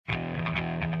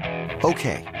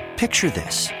Okay, picture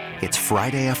this. It's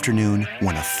Friday afternoon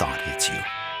when a thought hits you.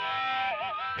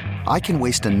 I can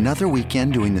waste another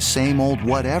weekend doing the same old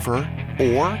whatever,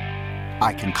 or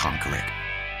I can conquer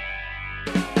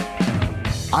it.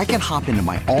 I can hop into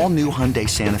my all-new Hyundai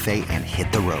Santa Fe and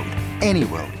hit the road. Any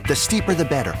road. The steeper, the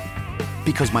better.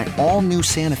 Because my all-new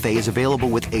Santa Fe is available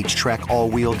with H-Track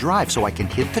all-wheel drive, so I can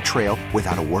hit the trail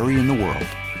without a worry in the world.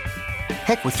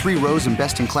 Heck, with 3 rows and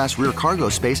best-in-class rear cargo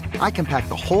space, I can pack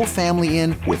the whole family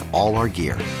in with all our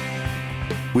gear.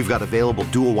 We've got available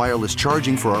dual wireless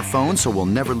charging for our phones, so we'll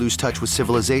never lose touch with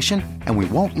civilization, and we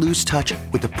won't lose touch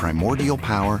with the primordial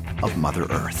power of Mother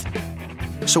Earth.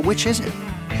 So which is it?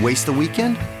 Waste the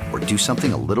weekend or do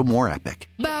something a little more epic?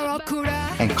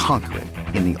 And conquer it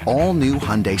in the all-new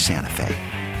Hyundai Santa Fe.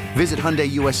 Visit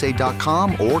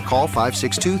HyundaiUSA.com or call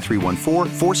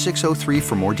 562-314-4603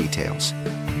 for more details.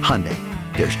 Hyundai,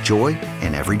 there's joy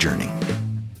in every journey.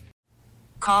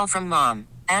 Call from mom.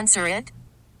 Answer it.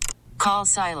 Call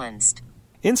silenced.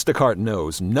 Instacart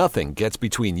knows nothing gets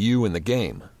between you and the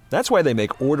game. That's why they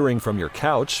make ordering from your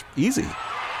couch easy.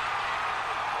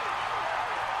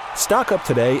 Stock up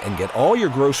today and get all your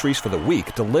groceries for the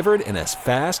week delivered in as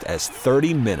fast as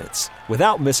 30 minutes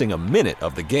without missing a minute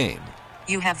of the game.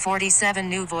 You have 47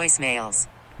 new voicemails.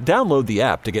 Download the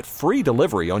app to get free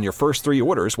delivery on your first 3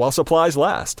 orders while supplies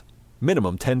last.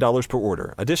 Minimum $10 per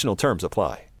order. Additional terms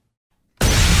apply.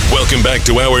 Welcome back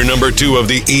to hour number 2 of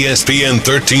the ESPN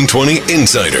 1320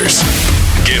 Insiders.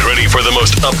 Get ready for the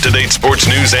most up-to-date sports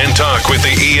news and talk with the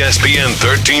ESPN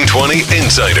 1320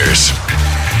 Insiders.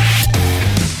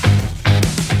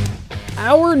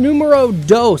 Our numero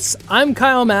dos. I'm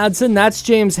Kyle Madsen. That's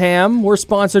James Ham. We're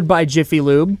sponsored by Jiffy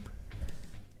Lube.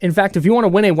 In fact, if you want to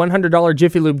win a $100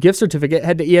 Jiffy Lube gift certificate,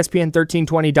 head to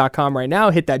ESPN1320.com right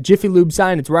now. Hit that Jiffy Lube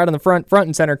sign. It's right on the front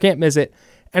and center. Can't miss it.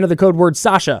 Enter the code word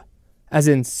Sasha, as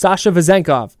in Sasha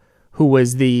Vezenkov, who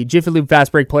was the Jiffy Lube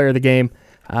Fast Break player of the game.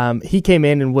 He came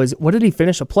in and was, what did he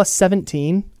finish? A plus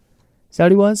 17? Is that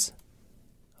what he was?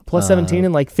 A plus 17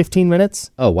 in like 15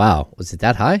 minutes? Oh, wow. Was it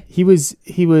that high? He was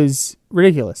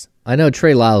ridiculous. I know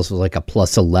Trey Lyles was like a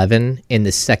plus 11 in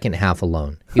the second half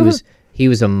alone. He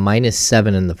was a minus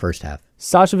 7 in the first half.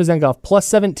 Sasha Vezenkov, plus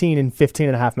 17 in 15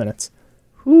 and a half minutes.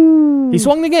 He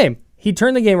swung the game. He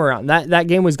turned the game around. That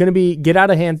game was going to be get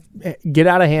out of hand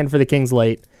for the Kings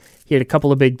late. He had a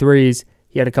couple of big threes.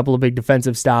 He had a couple of big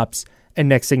defensive stops. And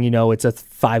next thing you know, it's a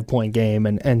 5-point game,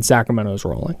 and Sacramento's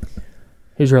rolling.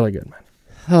 He's really good, man.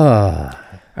 All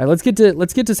right, let's get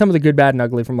to some of the good, bad, and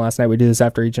ugly from last night. We do this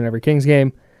after each and every Kings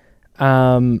game.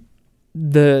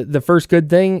 The first good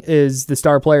thing is the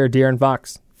star player, De'Aaron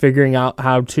Fox, figuring out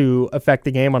how to affect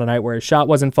the game on a night where his shot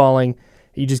wasn't falling.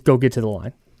 You just go get to the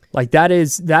line. Like that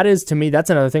is to me, that's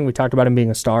another thing we talked about him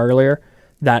being a star earlier.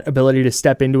 That ability to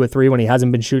step into a 3 when he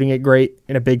hasn't been shooting it great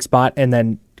in a big spot and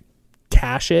then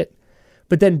cash it.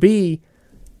 But then B,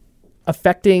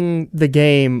 affecting the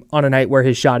game on a night where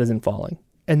his shot isn't falling.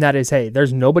 And that is, hey,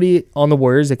 there's nobody on the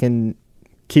Warriors that can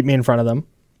keep me in front of them.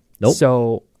 Nope.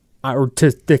 So,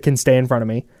 that can stay in front of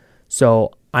me.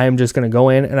 So I am just going to go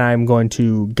in and I'm going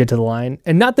to get to the line.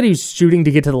 And not that he's shooting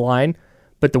to get to the line,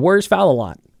 but the Warriors foul a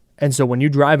lot. And so when you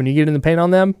drive and you get in the paint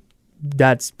on them,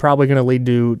 that's probably going to lead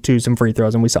to some free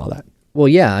throws, and we saw that. Well,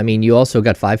 yeah. I mean, you also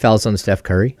got 5 fouls on Steph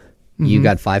Curry. Mm-hmm. You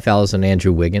got 5 fouls on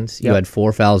Andrew Wiggins. You had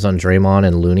 4 fouls on Draymond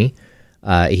and Looney.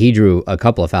 He drew a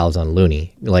couple of fouls on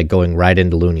Looney, like going right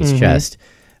into Looney's chest.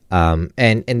 And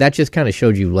that just kind of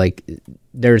showed you, like,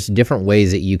 there's different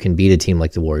ways that you can beat a team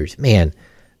like the Warriors. Man,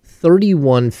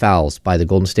 31 fouls by the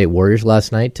Golden State Warriors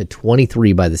last night to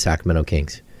 23 by the Sacramento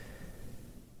Kings.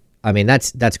 I mean,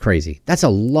 that's crazy. That's a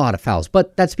lot of fouls,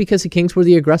 but that's because the Kings were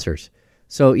the aggressors.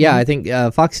 So, yeah, I think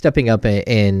Fox stepping up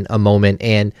in a moment,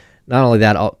 and not only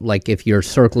that, like if you're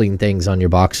circling things on your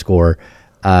box score,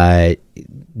 the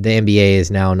NBA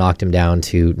has now knocked him down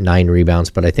to 9 rebounds,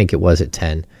 but I think it was at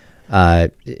 10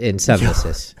 in 7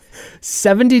 assists.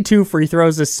 72 free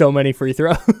throws is so many free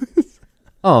throws.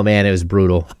 Oh, man, it was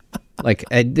brutal. Like,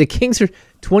 the Kings are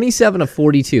 27 of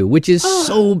 42, which is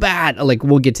so bad. Like,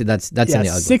 we'll get to that's in the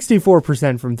ugly.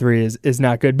 64% from 3 is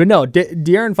not good. But no,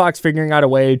 De'Aaron Fox figuring out a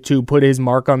way to put his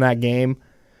mark on that game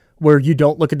where you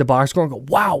don't look at the box score and go,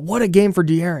 wow, what a game for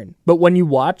De'Aaron. But when you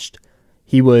watched,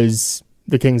 he was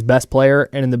the Kings' best player,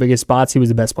 and in the biggest spots, he was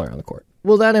the best player on the court.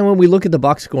 Well, that, and when we look at the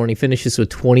box score and he finishes with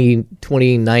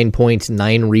 29 points,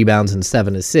 9 rebounds, and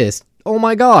 7 assists, oh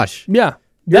my gosh. Yeah.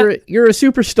 You're a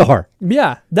superstar.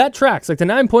 Yeah, that tracks. Like the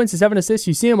 9 points and 7 assists,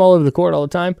 you see him all over the court all the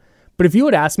time. But if you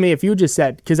had asked me, if you had just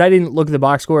said, because I didn't look at the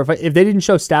box score, if they didn't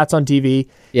show stats on TV,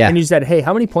 and you said, hey,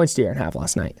 how many points did De'Aaron have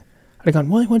last night? I'd have gone,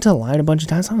 well, he went to the line a bunch of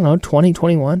times. I don't know, 20,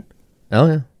 21. Oh,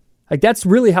 yeah. Like, that's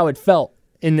really how it felt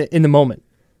in the moment.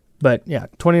 But, yeah,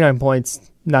 29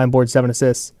 points, 9 boards, 7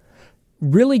 assists.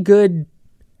 Really good,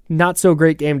 not so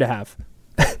great game to have.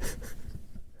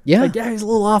 Yeah. Like, yeah, he was a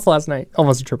little off last night.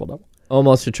 Almost a triple-double.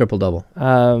 Almost a triple-double.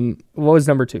 What was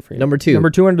number 2 for you? Number 2. Number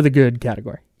 2 under the good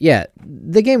category. Yeah,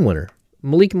 the game winner.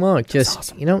 Malik Monk, just,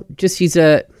 awesome. he's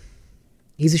a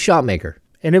shot maker.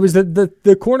 And it was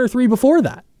the corner 3 before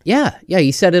that. Yeah,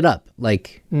 he set it up.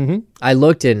 Like, I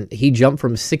looked and he jumped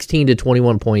from 16 to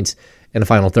 21 points in the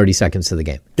final 30 seconds of the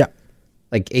game. Yeah.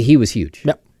 Like, he was huge.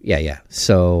 Yep. Yeah.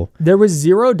 So. There was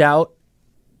zero doubt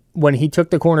when he took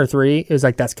the corner 3, it was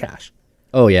like, that's cash.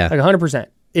 Oh, yeah. Like 100%.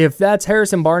 If that's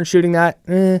Harrison Barnes shooting that,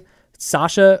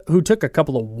 Sasha, who took a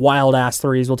couple of wild-ass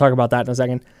threes, we'll talk about that in a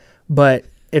second. But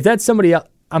if that's somebody else,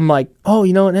 I'm like, oh,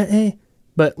 you know what,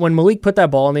 But when Malik put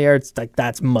that ball in the air, it's like,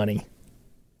 that's money.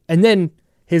 And then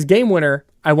his game winner,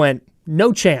 I went,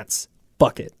 no chance,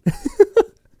 bucket.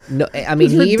 No, I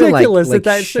mean, It's he even like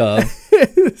that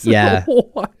shove. Yeah.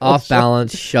 Off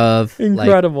balance, shove.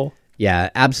 Incredible. Like, yeah,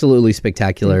 absolutely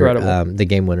spectacular. Incredible. The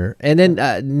game winner. And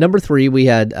then number 3, we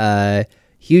had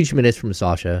huge minutes from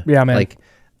Sasha. Yeah, man. Like,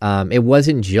 it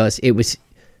wasn't just, it was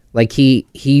like he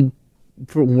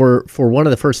for one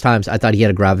of the first times, I thought he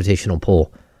had a gravitational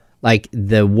pull. Like,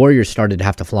 the Warriors started to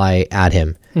have to fly at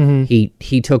him.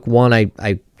 He took one,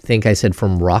 I think I said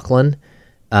from Rockland,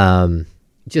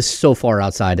 just so far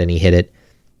outside, and he hit it.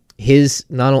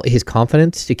 Not only his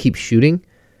confidence to keep shooting,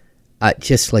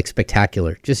 just like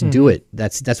spectacular. Just do it.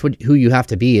 That's who you have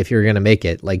to be if you're gonna make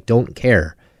it. Like, don't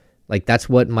care. Like, that's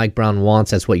what Mike Brown wants.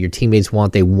 That's what your teammates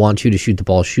want. They want you to shoot the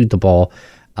ball. Shoot the ball.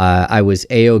 I was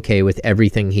A-okay with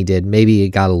everything he did. Maybe it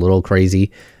got a little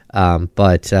crazy,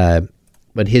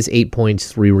 but his 8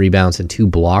 points, 3 rebounds, and 2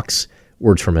 blocks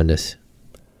were tremendous.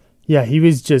 Yeah,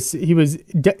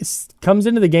 comes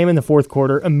into the game in the fourth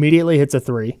quarter, immediately hits a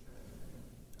 3.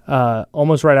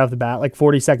 Almost right off the bat, like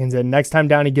 40 seconds in. Next time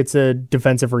down, he gets a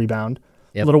defensive rebound.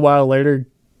 Yep. A little while later,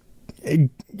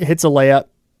 hits a layup,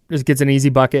 just gets an easy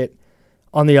bucket.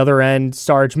 On the other end,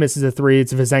 Sarge misses a 3.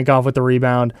 It's Vezenkov with the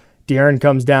rebound. De'Aaron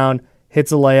comes down,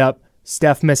 hits a layup.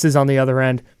 Steph misses on the other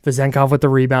end. Vezenkov with the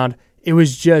rebound. It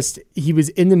was just, he was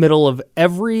in the middle of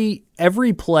every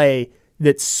play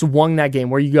that swung that game,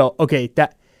 where you go, okay,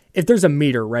 that if there's a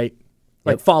meter, right?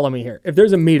 Like, follow me here. If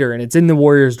there's a meter and it's in the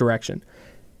Warriors' direction,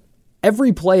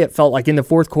 every play, it felt like in the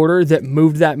fourth quarter that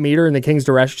moved that meter in the Kings'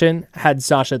 direction had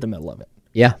Sasha at the middle of it.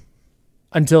 Yeah.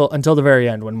 Until the very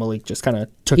end, when Malik just kind of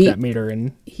took that meter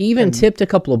and he even tipped a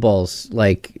couple of balls,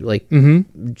 like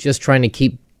just trying to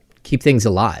keep things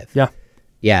alive.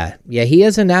 Yeah. He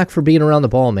has a knack for being around the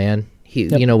ball, man.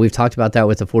 We've talked about that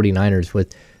with the 49ers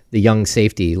with the young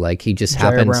safety. Like, he just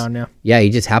happens. Brown, he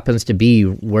just happens to be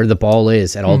where the ball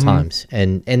is at all times,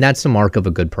 and that's the mark of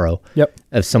a good pro. Yep.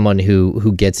 Of someone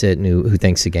who gets it and who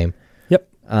thinks the game. Yep.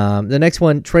 The next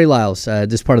one, Trey Lyles.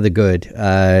 This part of the good.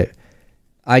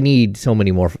 I need so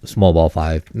many more small ball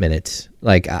 5 minutes.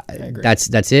 Like,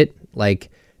 that's it. Like,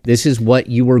 this is what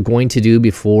you were going to do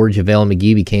before JaVale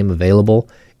McGee became available.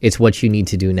 It's what you need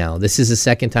to do now. This is the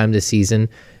second time this season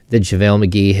that JaVale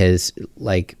McGee has,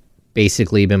 like,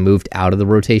 basically been moved out of the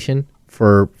rotation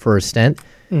for a stint.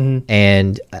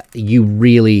 And you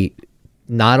really,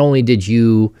 not only did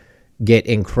you get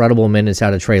incredible minutes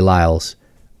out of Trey Lyles,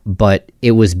 but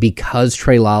it was because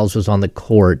Trey Lyles was on the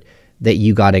court that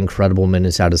you got incredible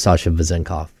minutes out of Sasha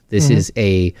Vezenkov. This is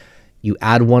you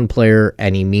add one player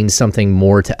and he means something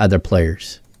more to other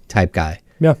players type guy.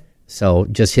 Yeah. So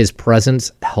just his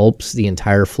presence helps the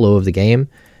entire flow of the game.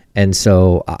 And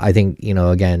so I think,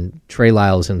 again, Trey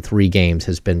Lyles in 3 games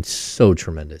has been so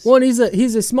tremendous. Well, and he's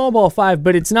a small ball 5,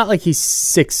 but it's not like he's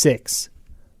 6'6".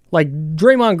 Like,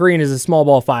 Draymond Green is a small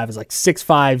ball 5, is like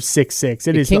 6'5", 6'6".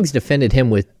 The Kings defended him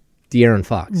with De'Aaron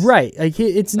Fox. Right. Like,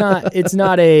 it's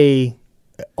not a,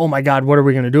 oh my God, what are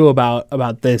we going to do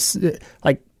about this?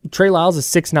 Like, Trey Lyles is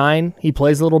 6'9". He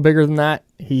plays a little bigger than that.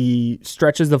 He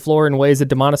stretches the floor in ways that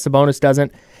Domantas Sabonis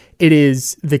doesn't. It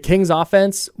is the Kings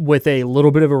offense with a little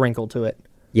bit of a wrinkle to it.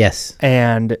 Yes.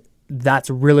 And that's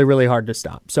really, really hard to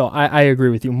stop. So I agree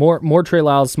with you. More Trey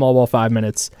Lyles, small ball 5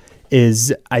 minutes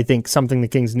is, I think, something the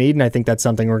Kings need, and I think that's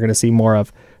something we're going to see more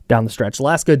of down the stretch.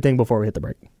 Last good thing before we hit the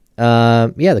break.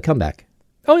 The comeback.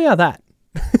 Oh, yeah, that.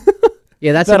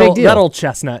 Yeah, that's a big deal. That old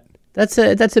chestnut. That's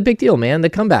a big deal, man. The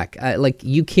comeback.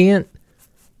 You can't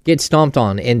get stomped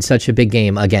on in such a big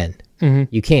game again.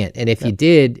 You can't. And if you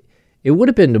did, it would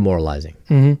have been demoralizing.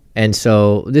 And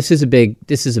so this is a big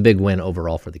win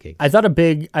overall for the Kings.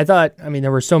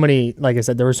 There were so many, like I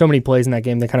said, there were so many plays in that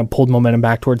game that kind of pulled momentum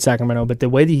back towards Sacramento, but the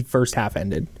way the first half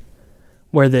ended,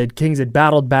 where the Kings had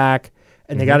battled back,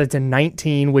 and they got it to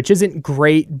 19, which isn't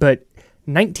great, but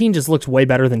 19 just looks way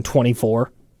better than 24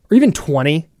 or even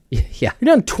 20. Yeah.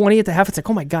 You're down 20 at the half. It's like,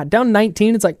 oh my God, down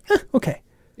 19. It's like, okay.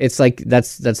 It's like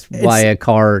that's why a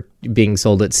car being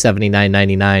sold at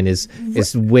 $79.99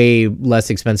 is way less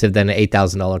expensive than an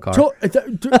 $8,000 car.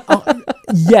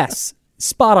 Yes,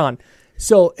 spot on.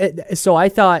 So I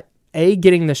thought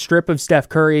getting the strip of Steph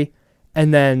Curry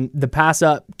and then the pass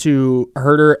up to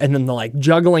Herter and then the like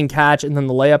juggling catch and then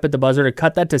the layup at the buzzer to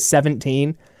cut that to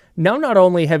 17. Now not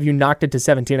only have you knocked it to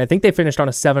 17, I think they finished on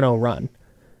a 7-0 run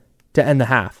to end the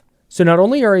half. So not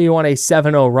only are you on a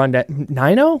 7-0 run to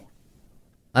 9-0?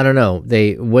 I don't know.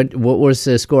 What was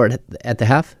the score at the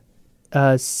half?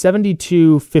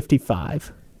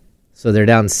 72-55. So they're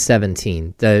down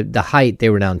 17. The height, they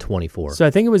were down 24. So I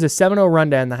think it was a 7-0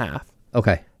 run to end the half.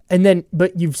 Okay. And then,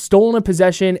 but you've stolen a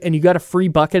possession and you got a free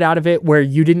bucket out of it where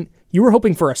you were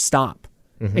hoping for a stop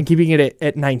and keeping it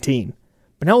at 19.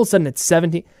 But now all of a sudden it's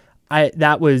 17.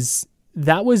 That was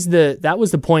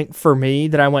the point for me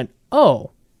that I went,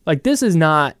 oh, like this is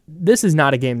not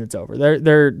a game that's over.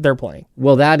 They're playing.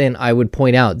 Well, that, and I would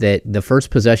point out that the first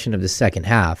possession of the second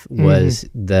half was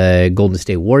the Golden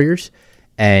State Warriors,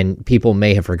 and people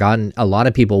may have forgotten. A lot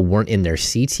of people weren't in their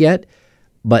seats yet,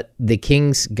 but the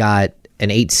Kings got an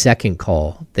 8-second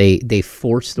call. They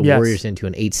forced the Warriors into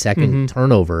an 8-second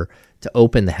turnover to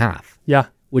open the half. Yeah.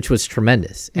 Which was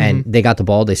tremendous. And they got the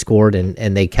ball, they scored,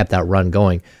 and they kept that run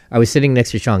going. I was sitting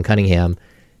next to Sean Cunningham,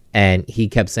 and he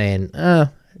kept saying,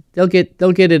 they'll get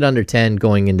it under 10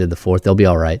 going into the fourth. They'll be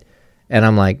all right. And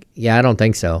I'm like, yeah, I don't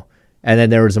think so. And then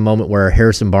there was a moment where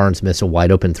Harrison Barnes missed a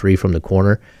wide open three from the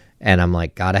corner, and I'm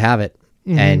like, gotta have it.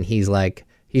 And he's like,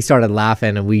 he started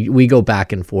laughing, and we go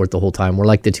back and forth the whole time. We're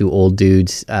like the two old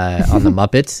dudes on the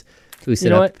Muppets who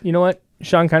sit up. You know what?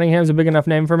 Sean Cunningham's a big enough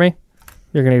name for me.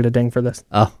 You're going to get a ding for this.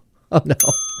 Oh no.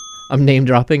 I'm name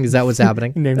dropping? Is that what's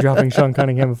happening? Name dropping Sean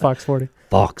Cunningham of Fox 40.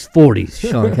 Fox 40,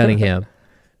 Sean Cunningham.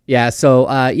 Yeah, so,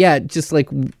 just like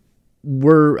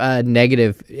we're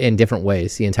negative in different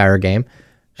ways the entire game,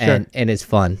 and it's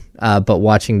fun. But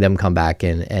watching them come back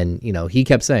and he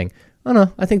kept saying, oh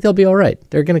no, I think they'll be all right.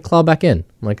 They're going to claw back in.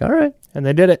 I'm like, all right. And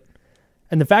they did it.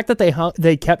 And the fact that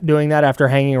they kept doing that after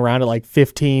hanging around at like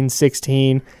 15,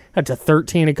 16, up to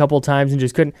 13 a couple times and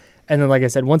just couldn't. And then, like I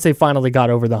said, once they finally got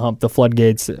over the hump, the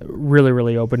floodgates really,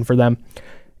 really opened for them.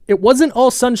 It wasn't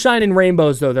all sunshine and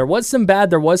rainbows, though. There was some bad.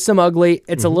 There was some ugly.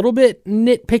 It's a little bit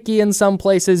nitpicky in some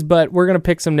places, but we're going to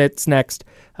pick some nits next.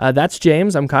 That's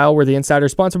James. I'm Kyle. We're the Insider,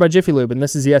 sponsored by Jiffy Lube, and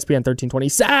this is ESPN 1320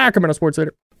 Sacramento Sports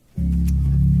Leader.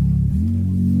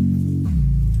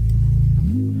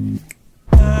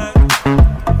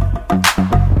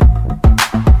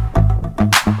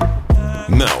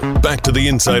 Now, back to the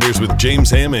Insiders with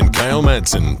James Ham and Kyle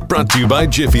Madsen, brought to you by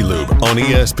Jiffy Lube on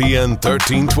ESPN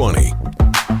 1320.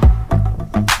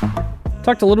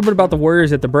 Talked a little bit about the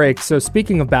Warriors at the break, so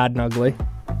speaking of bad and ugly,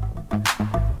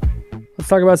 let's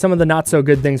talk about some of the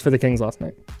not-so-good things for the Kings last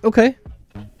night. Okay.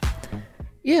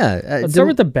 Yeah. Let's start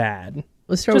with the bad.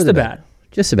 Let's start with the bad.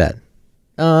 Just the bad.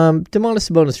 Domantas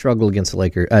Sabonis struggled against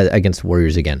the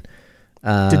Warriors again.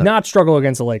 Did not struggle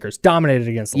against the Lakers. Dominated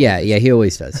against the Lakers. Yeah, he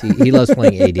always does. He loves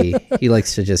playing AD. He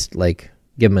likes to just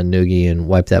give him a noogie and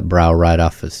wipe that brow right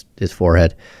off his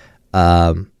forehead.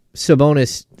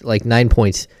 Sabonis, 9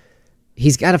 points.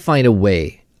 He's got to find a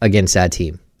way against that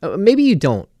team. Maybe you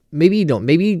don't.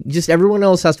 Maybe just everyone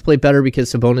else has to play better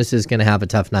because Sabonis is going to have a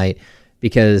tough night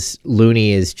because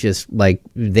Looney is just like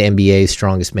the NBA's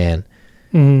strongest man.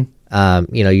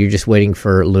 Mm-hmm. You're just waiting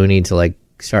for Looney to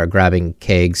start grabbing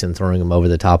kegs and throwing them over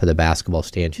the top of the basketball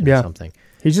stanchion or something.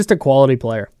 He's just a quality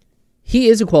player. He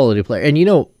is a quality player.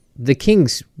 And, the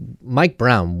Kings, Mike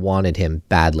Brown wanted him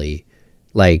badly,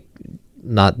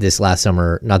 not this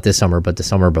summer, but the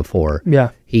summer before. Yeah.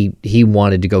 He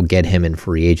wanted to go get him in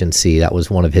free agency. That was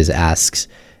one of his asks,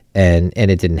 and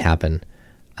it didn't happen.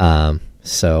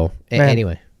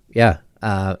 Anyway, yeah.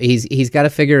 He's got to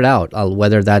figure it out,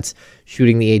 whether that's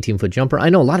shooting the 18-foot jumper. I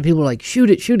know a lot of people are like, shoot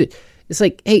it. It's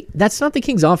like, hey, that's not the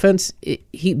Kings' offense.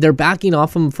 They're backing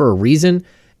off him for a reason,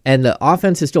 and the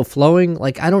offense is still flowing.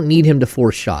 I don't need him to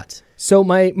force shots. So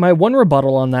my one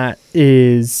rebuttal on that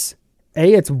is,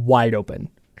 it's wide open.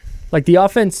 The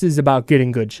offense is about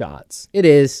getting good shots. It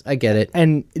is. I get it.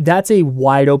 And that's a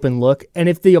wide open look. And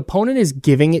if the opponent is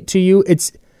giving it to you,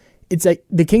 it's like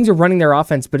the Kings are running their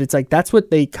offense, but it's that's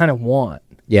what they kind of want.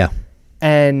 Yeah.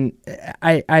 And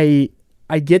I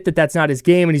get that that's not his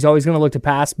game, and he's always going to look to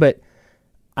pass, but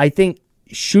I think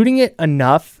shooting it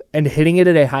enough and hitting it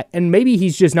at a high, and maybe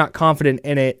he's just not confident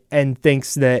in it and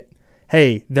thinks that,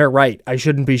 hey, they're right. I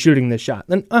shouldn't be shooting this shot.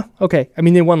 Then, okay. I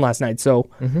mean, they won last night. So,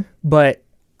 but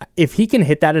if he can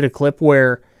hit that at a clip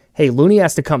where, hey, Looney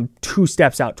has to come 2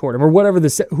 steps out toward him, or whoever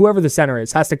the center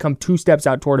is has to come 2 steps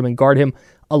out toward him and guard him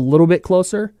a little bit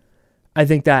closer, I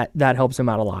think that helps him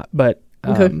out a lot. But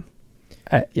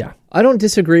yeah, I don't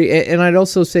disagree, and I'd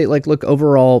also say, like, look,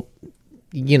 overall,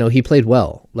 he played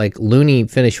well. Like, Looney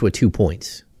finished with 2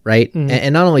 points, right?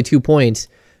 And not only 2 points,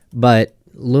 but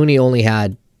Looney only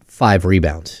had 5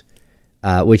 rebounds,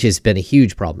 which has been a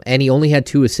huge problem, and he only had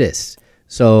 2 assists.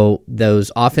 So those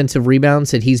offensive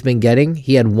rebounds that he's been getting,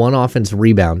 he had 1 offensive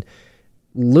rebound.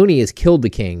 Looney has killed the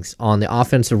Kings on the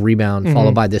offensive rebound,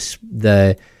 followed by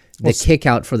the kick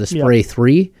out for the spray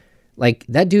 3. Like,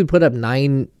 that dude put up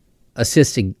 9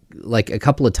 assists like a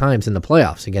couple of times in the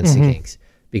playoffs against the Kings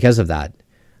because of that.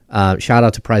 Shout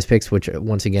out to Prize Picks, which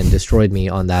once again destroyed me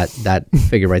on that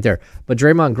figure right there. But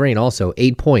Draymond Green also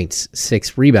 8 points,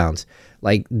 6 rebounds.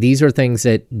 Like, these are things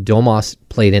that Domas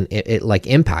played in, it like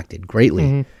impacted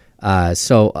greatly.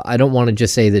 So I don't want to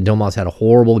just say that Domas had a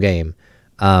horrible game,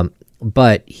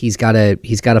 but he's got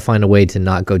to find a way to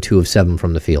not go 2 of 7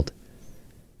 from the field.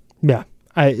 Yeah,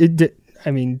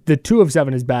 I mean, the 2 of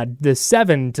 7 is bad. The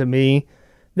 7 to me,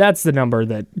 that's the number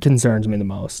that concerns me the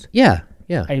most. Yeah.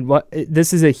 I mean,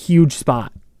 this is a huge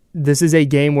spot. This is a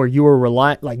game where you were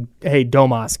like, hey,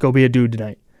 Domas, go be a dude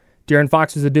tonight. De'Aaron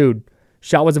Fox was a dude.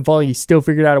 Shot wasn't falling. He still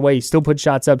figured out a way. He still put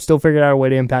shots up. Still figured out a way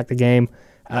to impact the game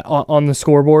on the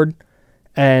scoreboard.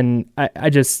 And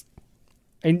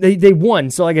they won.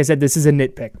 So, like I said, this is a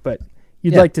nitpick, but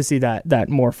you'd like to see that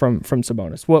more from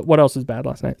Sabonis. What else was bad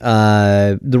last night?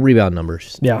 The rebound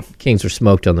numbers. Yeah, Kings were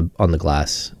smoked on the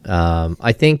glass.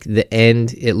 I think the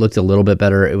end, it looked a little bit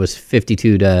better. It was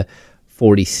 52-46.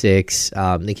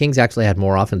 The Kings actually had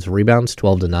more offensive rebounds,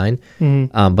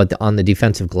 12-9. But on the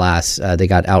defensive glass, they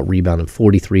got out rebounded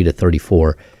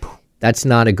 43-34. That's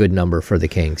not a good number for the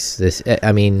Kings.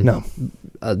 No.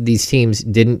 These teams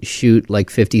didn't shoot like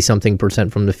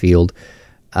 50-something% from the field.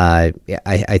 I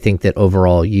think that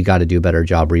overall you got to do a better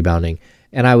job rebounding.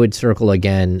 And I would circle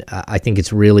again. I think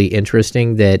it's really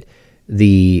interesting that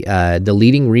the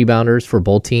leading rebounders for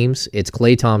both teams, it's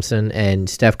Klay Thompson and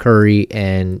Steph Curry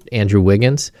and Andrew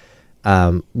Wiggins,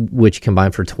 which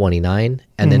combined for 29.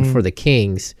 And then for the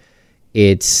Kings,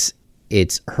 it's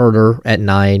Herter at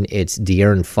 9, it's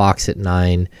De'Aaron Fox at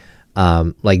 9.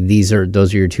 Like, those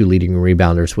are your 2 leading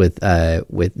rebounders with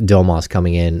Domas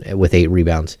coming in with 8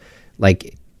 rebounds.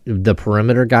 Like, the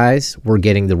perimeter guys were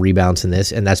getting the rebounds in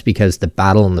this, and that's because the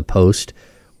battle in the post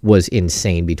was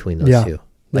insane between those two.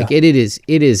 Like, it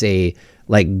is a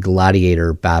like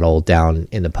gladiator battle down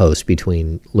in the post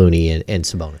between Looney and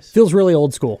Sabonis. Feels really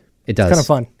old school. It does. It's kind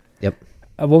of fun. Yep.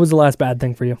 What was the last bad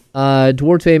thing for you?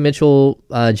 Duarte, Mitchell,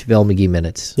 JaVale McGee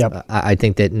minutes. Yep. I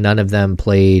think that none of them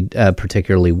played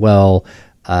particularly well.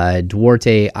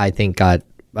 Duarte, I think, got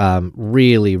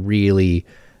really, really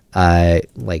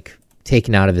like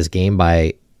taken out of his game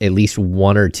by at least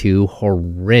 1 or 2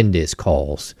 horrendous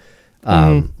calls.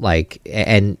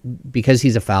 And because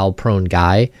he's a foul-prone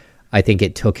guy, I think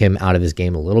it took him out of his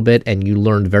game a little bit, and you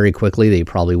learned very quickly that he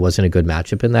probably wasn't a good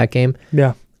matchup in that game.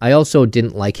 Yeah. I also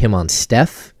didn't like him on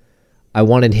Steph. I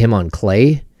wanted him on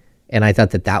Klay, and I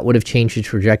thought that would have changed the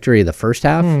trajectory of the first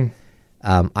half.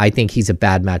 I think he's a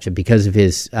bad matchup because of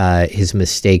his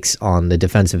mistakes on the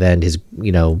defensive end, his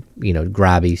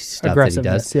grabby stuff that he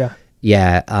does.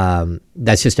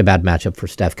 That's just a bad matchup for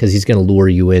Steph because he's going to lure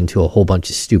you into a whole bunch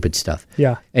of stupid stuff.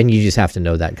 Yeah, and you just have to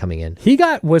know that coming in. He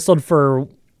got whistled for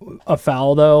a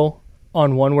foul though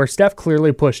on one where Steph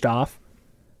clearly pushed off,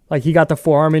 like he got the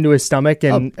forearm into his stomach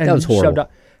and that was horrible. Shoved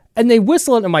up. And they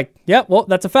whistle it, and I'm like, yeah, well,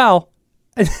 that's a foul.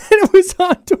 And then it was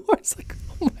on tour. It's like,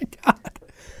 oh my god.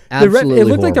 Absolutely it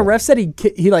looked like the horrible. ref said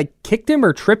he like kicked him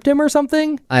or tripped him or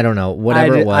something. I don't know.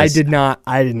 Whatever it was.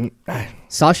 I didn't.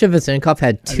 Sasha Vezenkov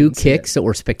had 2 kicks that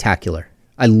were spectacular.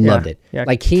 I loved it. Yeah,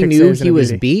 like he kick knew saves he and a was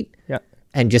beauty. beat Yeah.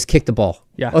 and just kicked the ball.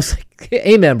 Yeah. I was like,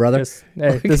 amen, brother.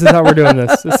 Hey, this is how we're doing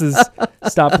this. This is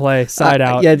stop play, side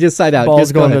out. Yeah, just side out. Ball's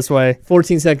just going this way.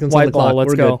 14 seconds White on the ball, clock. let's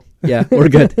we're go. Good. Yeah, we're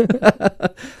good.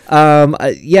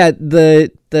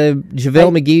 The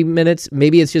JaVale McGee minutes,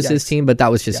 maybe it's just his team, but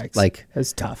that was just like...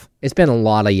 It's tough. It's been a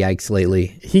lot of yikes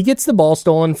lately. He gets the ball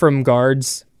stolen from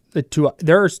guards.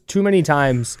 There's too many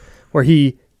times where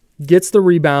he gets the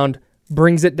rebound,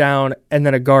 brings it down, and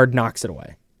then a guard knocks it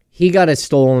away. He got it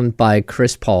stolen by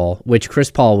Chris Paul, which Chris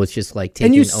Paul was just like taking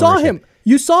And you ownership.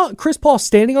 saw Chris Paul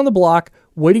standing on the block,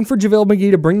 waiting for JaVale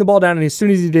McGee to bring the ball down, and as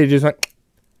soon as he did, he just went...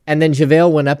 And then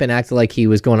JaVale went up and acted like he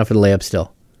was going up for the layup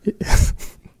still.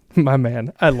 My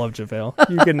man, I love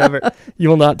JaVale. You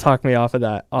will not talk me off of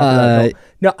that.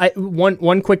 No,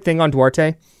 one quick thing on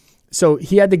Duarte. So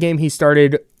he had the game he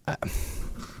started.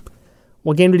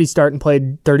 What game did he start and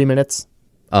played 30 minutes?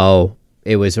 Oh,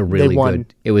 it was a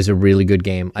really good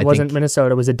game. It wasn't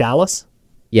Minnesota. Was it Dallas?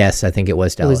 Yes, I think it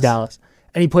was Dallas. It was Dallas.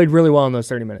 And he played really well in those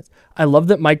 30 minutes. I love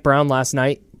that Mike Brown last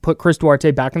night put Chris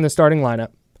Duarte back in the starting lineup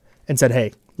and said,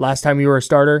 hey, last time you were a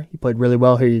starter, you played really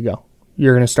well. Here you go.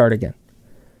 You're going to start again.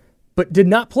 But did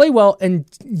not play well and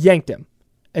yanked him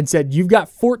and said, you've got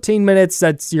 14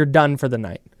 minutes. You're done for the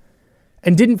night.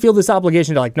 And didn't feel this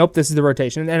obligation to nope, this is the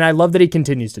rotation. And I love that he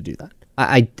continues to do that.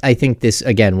 I think this,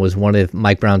 again, was one of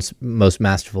Mike Brown's most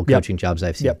masterful coaching jobs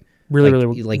I've seen. Yep. Really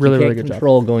good job.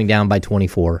 Control going down by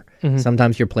 24. Mm-hmm.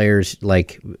 Sometimes your players,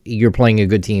 you're playing a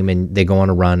good team and they go on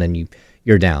a run and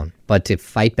you're down. But to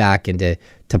fight back and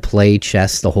to play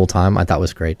chess the whole time, I thought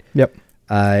was great. Yep.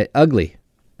 Ugly.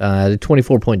 The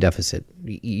 24-point deficit.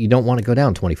 You don't want to go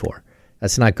down 24.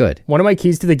 That's not good. One of my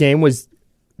keys to the game was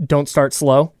don't start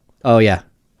slow. Oh, yeah.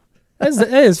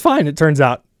 It's fine, it turns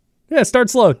out. Yeah,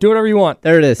 start slow. Do whatever you want.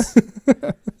 There it is.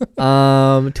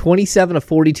 27 of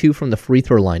 42 from the free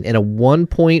throw line. In a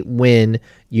 1-point win,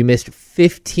 you missed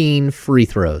 15 free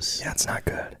throws. Yeah, it's not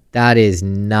good. That is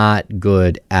not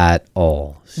good at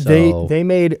all. So they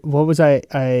made,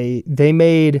 they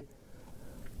made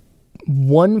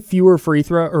one more free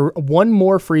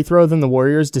throw than the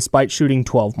Warriors despite shooting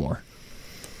 12 more.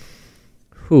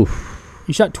 Whew.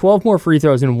 You shot 12 more free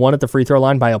throws and won at the free throw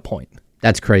line by a point.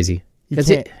 That's crazy. Because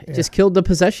it just killed the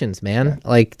possessions, man.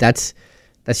 Yeah. That's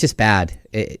just bad.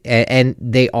 And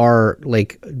they are,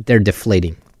 they're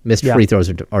deflating. Missed free throws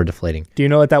are deflating. Do you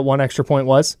know what that one extra point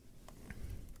was?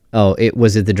 Oh,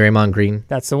 was it the Draymond Green?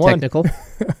 That's the one. Technical?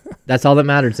 That's all that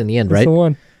matters in the end, right?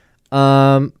 That's the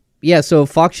one. Yeah, so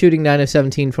Fox shooting 9 of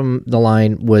 17 from the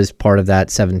line was part of that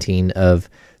 17 of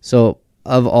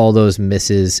all those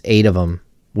misses, 8 of them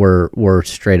were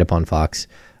straight up on Fox.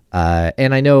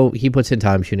 And I know he puts in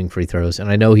time shooting free throws, and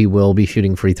I know he will be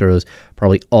shooting free throws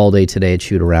probably all day today at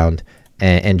shoot around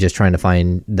and just trying to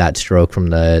find that stroke from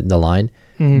the line,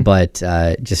 but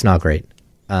just not great.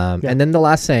 And then the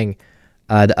last thing,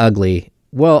 the ugly.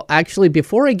 Well, actually,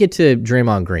 before I get to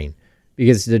Draymond Green,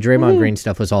 because the Draymond Green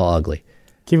stuff was all ugly.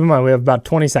 Keep in mind, we have about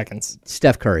 20 seconds.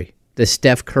 Steph Curry. The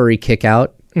Steph Curry kick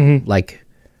out,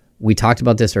 we talked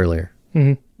about this earlier.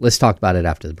 Mm-hmm. Let's talk about it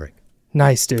after the break.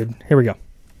 Nice, dude. Here we go.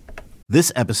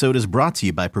 This episode is brought to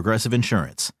you by Progressive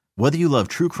Insurance. Whether you love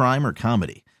true crime or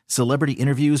comedy, celebrity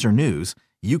interviews or news,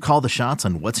 you call the shots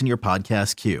on what's in your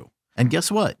podcast queue. And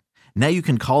guess what? Now you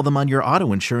can call them on your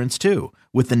auto insurance too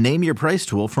with the Name Your Price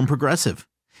tool from Progressive.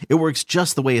 It works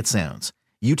just the way it sounds.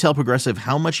 You tell Progressive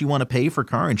how much you want to pay for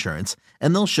car insurance,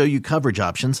 and they'll show you coverage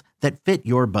options that fit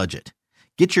your budget.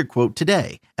 Get your quote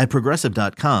today at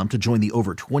Progressive.com to join the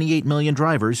over 28 million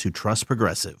drivers who trust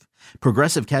Progressive.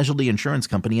 Progressive Casualty Insurance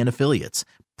Company and Affiliates.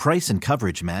 Price and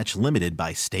coverage match limited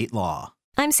by state law.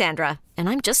 I'm Sandra, and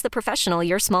I'm just the professional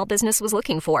your small business was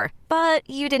looking for. But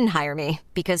you didn't hire me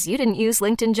because you didn't use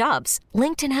LinkedIn Jobs.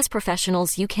 LinkedIn has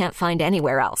professionals you can't find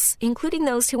anywhere else, including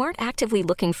those who aren't actively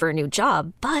looking for a new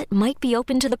job, but might be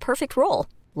open to the perfect role,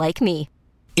 like me.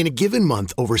 In a given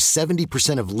month, over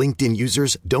 70% of LinkedIn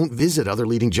users don't visit other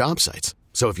leading job sites.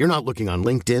 So if you're not looking on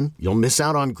LinkedIn, you'll miss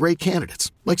out on great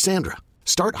candidates like Sandra.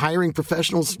 Start hiring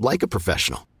professionals like a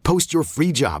professional. Post your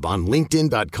free job on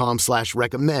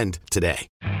linkedin.com/recommend today.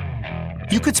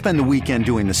 You could spend the weekend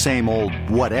doing the same old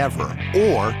whatever,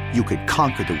 or you could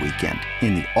conquer the weekend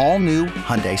in the all-new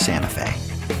Hyundai Santa Fe.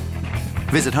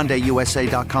 Visit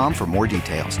HyundaiUSA.com for more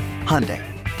details. Hyundai,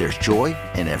 there's joy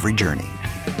in every journey.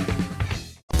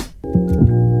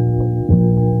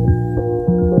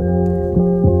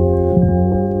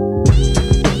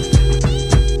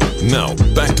 Now,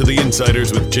 back to the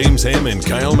Insiders with James Ham and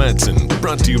Kyle Madsen.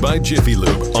 Brought to you by Jiffy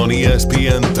Lube on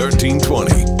ESPN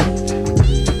 1320.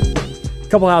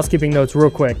 Couple housekeeping notes real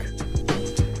quick.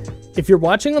 If you're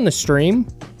watching on the stream,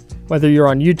 whether you're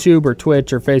on YouTube or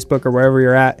Twitch or Facebook or wherever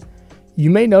you're at, you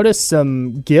may notice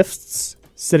some gifts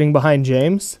sitting behind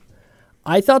James.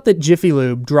 I thought that Jiffy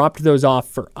Lube dropped those off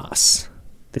for us.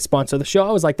 They sponsor the show.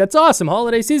 I was like, that's awesome.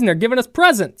 Holiday season. They're giving us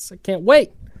presents. I can't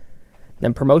wait.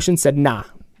 Then promotion said, nah.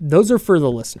 Those are for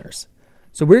the listeners.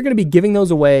 So we're going to be giving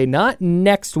those away, not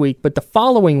next week, but the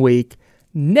following week.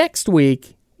 Next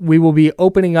week, we will be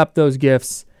opening up those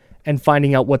gifts and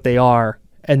finding out what they are,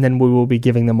 and then we will be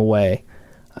giving them away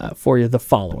for you the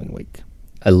following week.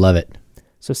 I love it.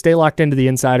 So stay locked into the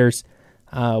Insiders.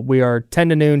 We are 10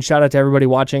 to noon. Shout out to everybody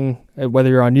watching,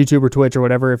 whether you're on YouTube or Twitch or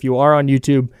whatever. If you are on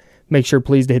YouTube, make sure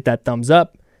please to hit that thumbs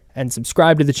up and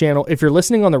subscribe to the channel. If you're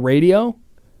listening on the radio,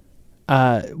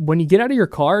 When you get out of your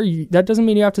car, that doesn't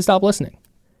mean you have to stop listening.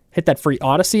 Hit that free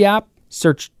Odyssey app,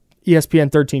 search ESPN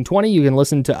 1320. You can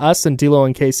listen to us and D'Lo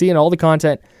and KC and all the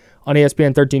content on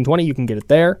ESPN 1320. You can get it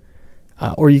there.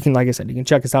 Or you can, like I said, you can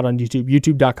check us out on YouTube,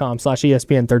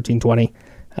 youtube.com/ESPN 1320.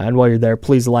 And while you're there,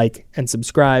 please like and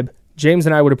subscribe. James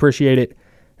and I would appreciate it.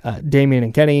 Damian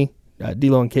and Kenny,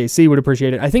 D'Lo and KC would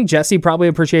appreciate it. I think Jesse probably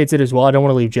appreciates it as well. I don't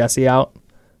want to leave Jesse out,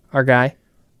 our guy.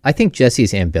 I think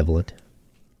Jesse's ambivalent.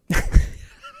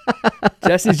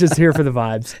 Jesse's just here for the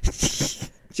vibes.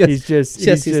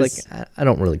 Jesse's like, I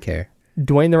don't really care.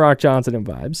 Dwayne The Rock Johnson and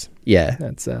vibes. Yeah.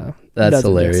 That's hilarious.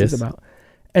 What Jesse's about.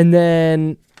 And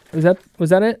then, was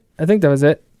that it? I think that was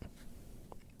it.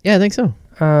 Yeah, I think so.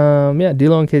 Yeah,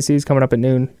 D'Lo and KC is coming up at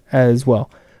noon as well.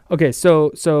 Okay,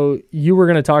 so you were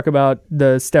going to talk about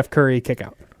the Steph Curry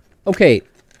kickout. Okay.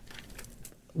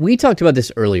 We talked about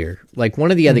this earlier. Like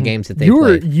one of the other games that they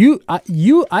played.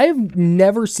 I've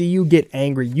never seen you get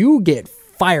angry. You get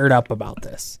fired up about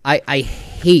this. I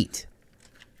hate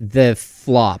the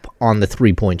flop on the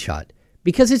 3-point shot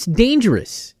because it's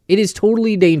dangerous. It is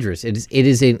totally dangerous. It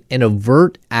is an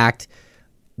overt act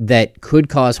that could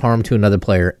cause harm to another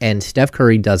player, and Steph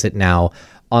Curry does it now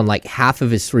on like half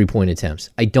of his 3-point attempts.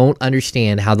 I don't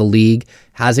understand how the league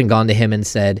hasn't gone to him and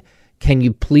said, can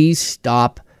you please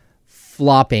stop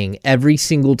flopping every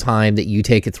single time that you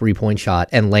take a 3-point shot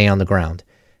and lay on the ground?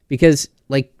 Because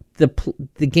like the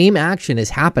game action is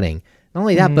happening. Not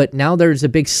only that, but now there's a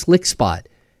big slick spot.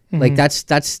 Like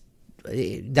that's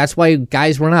why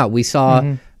guys run out. We saw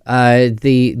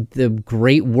the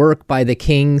great work by the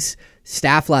Kings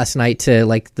staff last night to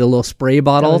like the little spray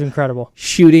bottle. That was incredible.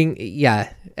 Shooting,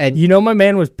 yeah. And my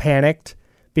man was panicked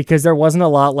because there wasn't a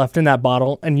lot left in that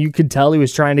bottle, and you could tell he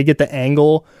was trying to get the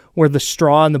angle where the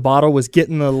straw in the bottle was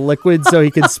getting the liquid so he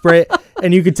could spray it,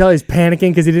 and you could tell he's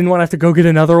panicking because he didn't want to have to go get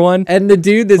another one. And the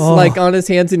dude that's like on his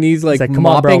hands and knees like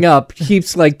mopping up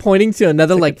keeps like pointing to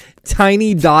another like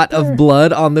tiny dot of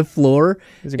blood on the floor.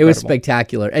 It was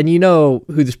spectacular. And you know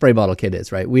who the spray bottle kid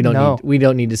is, right? We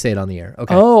don't need to say it on the air.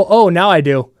 Okay. Oh, now I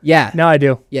do. Yeah. Now I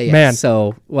do. Yeah. Man.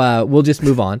 So we'll just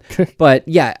move on. But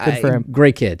yeah, Good for him.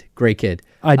 Great kid.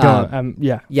 I don't.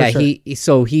 Yeah.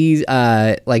 Sure. He's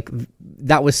like,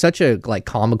 that was such a like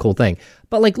comical thing.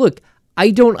 But like, look,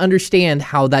 I don't understand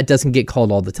how that doesn't get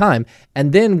called all the time.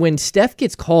 And then when Steph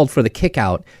gets called for the kick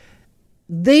out,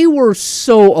 they were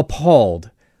so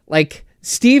appalled. Like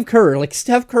Steph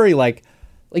Curry, like,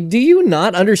 do you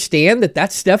not understand that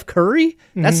that's Steph Curry?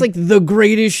 That's like the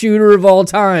greatest shooter of all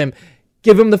time.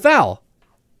 Give him the foul.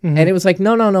 And it was like,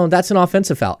 no, that's an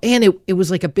offensive foul. And it was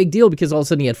like a big deal because all of a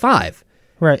sudden he had 5.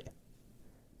 Right.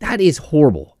 That is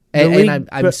horrible. And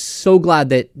I'm so glad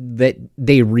that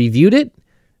they reviewed it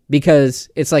because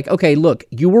it's like, okay, look,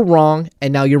 you were wrong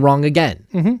and now you're wrong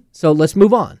again. So let's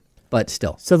move on. But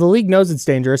still. So the league knows it's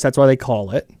dangerous. That's why they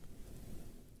call it.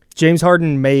 James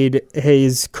Harden made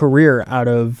his career out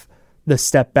of the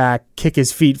step back, kick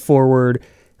his feet forward,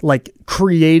 like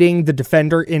creating the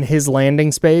defender in his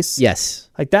landing space. Yes.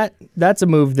 Like that's a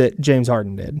move that James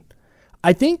Harden did.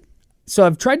 I think, so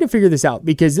I've tried to figure this out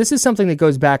because this is something that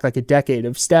goes back like a decade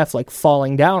of Steph like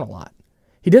falling down a lot.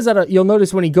 He does that. You'll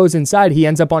notice when he goes inside, he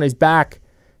ends up on his back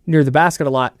near the basket a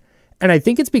lot. And I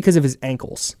think it's because of his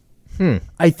ankles.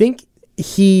 I think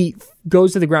he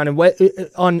goes to the ground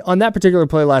and on that particular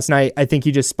play last night, I think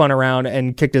he just spun around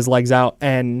and kicked his legs out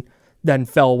and then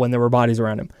fell when there were bodies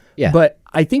around him. Yeah. But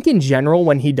I think in general,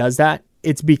 when he does that,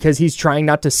 it's because he's trying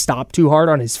not to stop too hard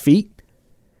on his feet.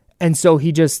 And so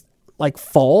he just like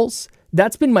falls.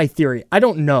 That's been my theory. I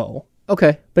don't know.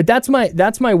 Okay. But that's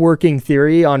my working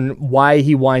theory on why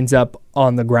he winds up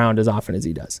on the ground as often as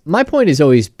he does. My point has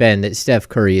always been that Steph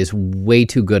Curry is way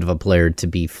too good of a player to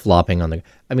be flopping on the...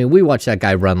 I mean, we watch that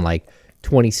guy run like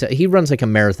 20... He runs like a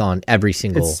marathon every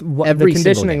single the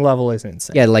conditioning level is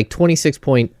insane. Yeah, like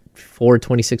 26.4,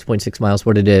 26.6 miles,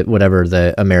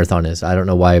 whatever a marathon is. I don't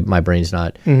know why my brain's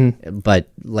not... But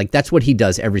like that's what he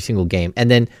does every single game.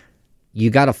 And then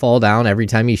you got to fall down every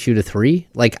time you shoot a 3.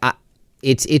 Like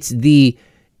it's the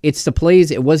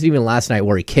plays. It wasn't even last night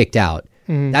where he kicked out.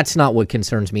 That's not what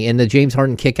concerns me. And the James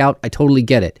Harden kick out, I totally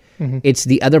get it. It's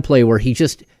the other play where he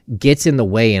just gets in the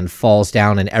way and falls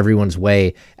down in everyone's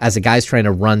way as the guy's trying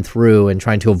to run through and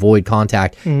trying to avoid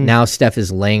contact. Now Steph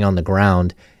is laying on the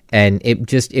ground, and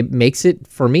it makes it,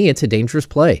 for me, it's a dangerous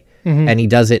play. And he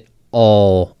does it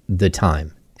all the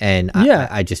time. And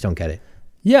I just don't get it.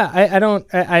 Yeah,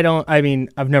 I mean,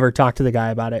 I've never talked to the guy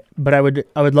about it, but I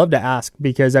would love to ask,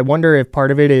 because I wonder if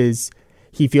part of it is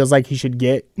he feels like he should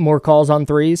get more calls on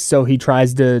threes, so he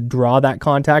tries to draw that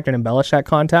contact and embellish that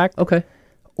contact. Okay.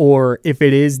 Or if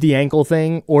it is the ankle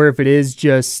thing, or if it is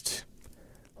just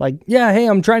Like, yeah, hey,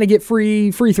 I'm trying to get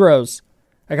free throws.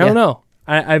 Like, I don't know.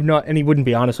 I've not, and he wouldn't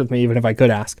be honest with me even if I could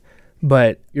ask.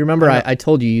 But you remember I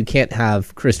told you can't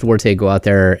have Chris Duarte go out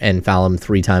there and foul him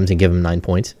 3 times and give him 9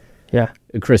 points. Yeah.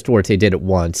 Chris Duarte did it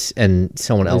once, and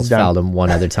someone else fouled him one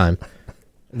other time.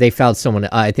 They fouled someone.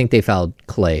 I think they fouled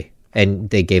Clay, and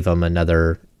they gave him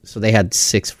another. So they had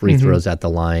 6 free throws at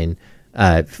the line,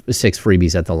 6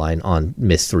 freebies at the line on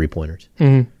missed 3-pointers.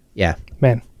 Yeah,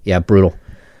 man. Yeah, brutal.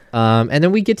 And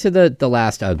then we get to the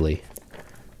last ugly.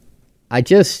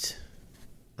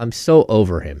 I'm so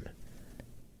over him.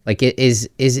 Like, is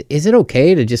it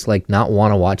okay to just like not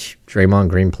want to watch Draymond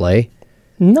Green play?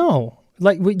 No.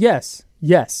 Like, yes.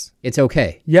 It's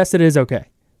okay. Yes, it is okay.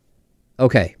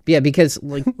 Okay. Yeah, because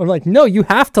like I'm like, no, you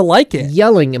have to like it.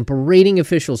 Yelling and berating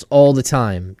officials all the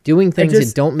time, doing things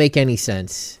that don't make any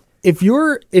sense. If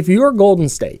you're Golden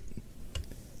State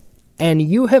and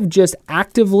you have just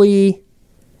actively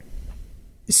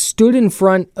stood in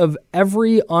front of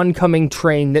every oncoming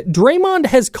train that Draymond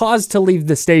has caused to leave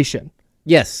the station.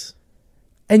 Yes.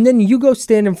 And then you go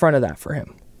stand in front of that for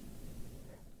him.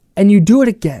 And you do it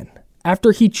again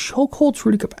after he chokeholds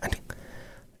Rudy Gobert.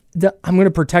 I'm going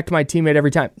to protect my teammate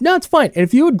every time. No, it's fine. And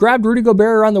if you had grabbed Rudy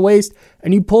Gobert around the waist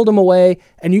and you pulled him away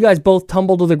and you guys both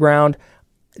tumbled to the ground,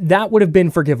 that would have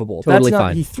been forgivable. Totally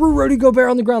fine. He threw Rudy Gobert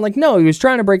on the ground. Like, no, he was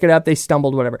trying to break it up. They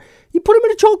stumbled, whatever. You put him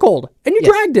in a chokehold and you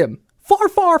dragged him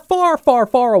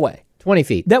far away. 20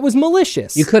 feet. That was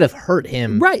malicious. You could have hurt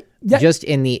him. Right. Just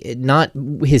in not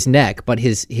his neck, but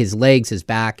his legs, his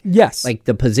back. Yes. Like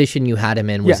the position you had him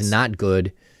in was not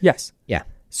good. Yes. Yeah.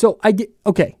 So I get,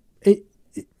 okay.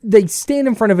 They stand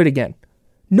in front of it again.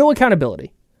 No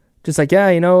accountability. Just like, yeah,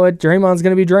 you know what? Draymond's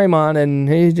going to be Draymond, and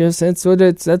that's what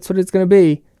it's going to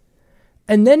be.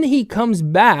 And then he comes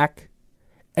back,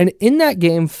 and in that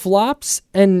game flops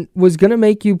and was going to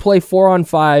make you play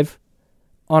 4-on-5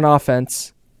 on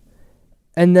offense,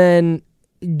 and then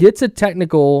gets a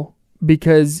technical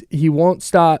because he won't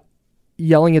stop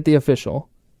yelling at the official.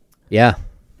 Yeah.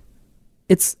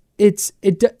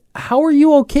 How are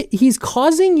you okay? He's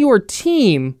causing your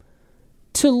team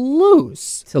to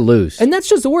lose. And that's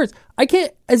just the worst. I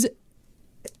can't,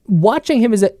 watching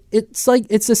him it's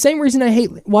the same reason I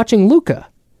hate watching Luka.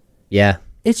 Yeah.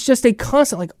 It's just a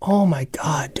constant like, oh my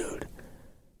God, dude.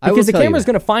 Because the camera's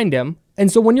going to find him.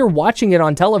 And so when you're watching it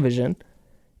on television,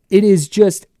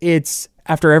 it's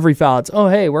after every foul, it's, oh,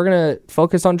 hey, we're going to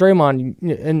focus on Draymond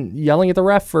and yelling at the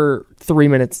ref for 3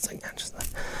 minutes. It's like,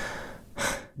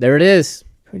 there it is.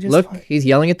 Look, he's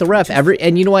yelling at the ref.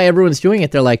 And you know why everyone's doing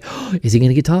it? They're like, oh, is he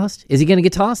going to get tossed? Is he going to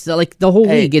get tossed? Like the whole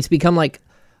league, it's become like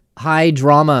high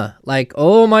drama. Like,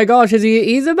 oh my gosh,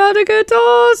 he's about to get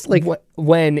tossed. Like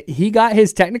when he got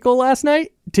his technical last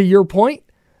night, to your point,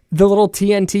 the little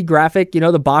TNT graphic,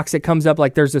 the box that comes up,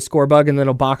 like there's a score bug and then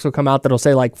a box will come out that'll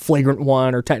say like flagrant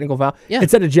 1 or technical foul. Yeah. It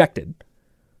said ejected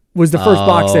was the first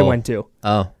box they went to.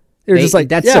 Oh. They're just like,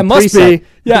 that's it must be.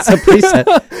 Yeah. It's a preset.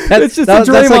 It's just that's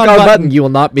like our button. You will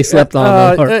not be slept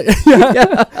on.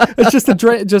 It's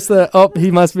just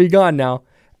he must be gone now.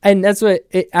 And that's what,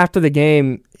 after the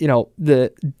game,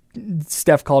 the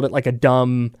Steph called it like a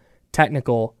dumb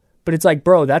technical. But it's like,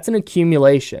 bro, that's an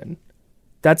accumulation.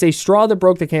 That's a straw that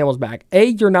broke the camel's back.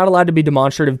 You're not allowed to be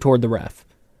demonstrative toward the ref.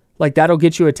 Like, that'll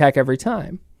get you a tech every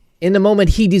time. In the moment,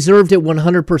 he deserved it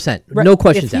 100%. Right. No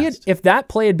questions asked. If that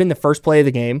play had been the first play of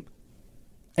the game,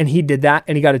 and he did that,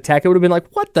 and he got a tech, it would have been like,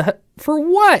 what the heck? For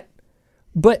what?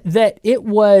 But that it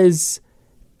was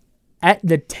at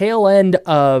the tail end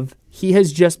of, he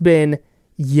has just been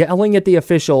yelling at the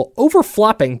official, over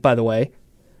flopping, by the way.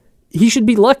 He should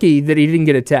be lucky that he didn't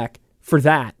get a tech for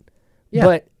that. Yeah.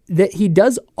 But that he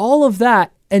does all of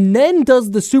that, and then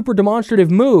does the super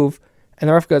demonstrative move, and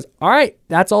the ref goes, all right,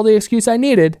 that's all the excuse I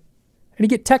needed. And you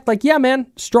get tech like, yeah, man,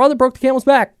 straw that broke the camel's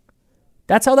back.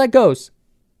 That's how that goes.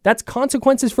 That's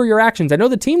consequences for your actions. I know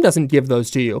the team doesn't give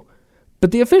those to you, but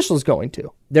the official's going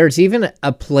to. There's even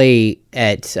a play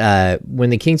at when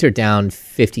the Kings are down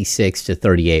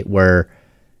 56-38 where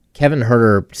Kevin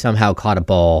Huerter somehow caught a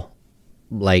ball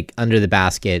like under the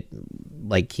basket.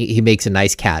 Like he makes a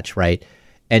nice catch, right?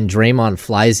 And Draymond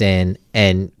flies in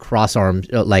and cross arms,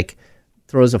 like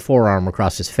throws a forearm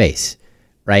across his face,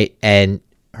 right? And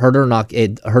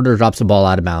Huerter drops the ball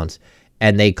out of bounds,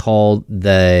 and they called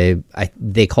a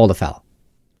foul.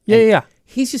 Yeah.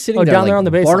 He's just sitting there, down like, there on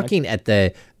the baseline, barking at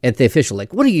the official,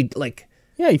 like, "What are you like?"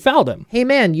 Yeah, he fouled him. Hey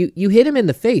man, you hit him in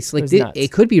the face. Like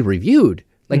it could be reviewed.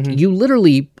 Like you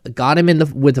literally got him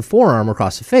with the forearm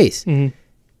across the face. Mm-hmm.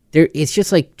 It's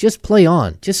just like, just play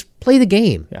on, just play the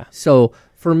game. Yeah. So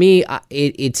for me,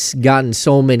 it's gotten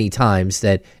so many times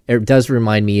that it does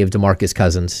remind me of DeMarcus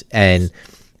Cousins, and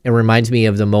It reminds me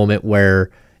of the moment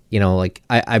where, like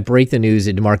I break the news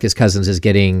that DeMarcus Cousins is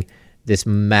getting this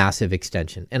massive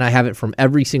extension. And I have it from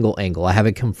every single angle. I have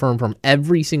it confirmed from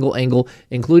every single angle,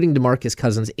 including DeMarcus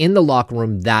Cousins in the locker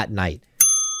room that night.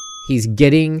 He's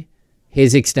getting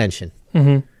his extension.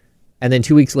 Mm-hmm. And then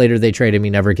 2 weeks later, they trade him. He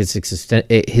never gets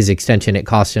his extension. It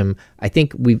cost him, I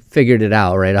think we figured it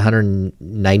out, right?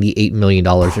 $198 million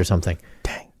or something.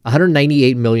 Dang.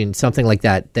 $198 million, something like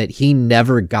that he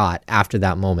never got after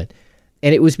that moment.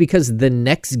 And it was because the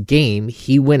next game,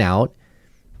 he went out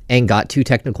and got 2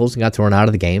 technicals and got thrown out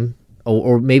of the game.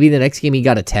 Or maybe the next game he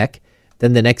got a tech.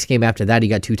 Then the next game after that, he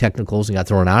got 2 technicals and got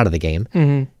thrown out of the game.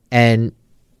 Mm-hmm. And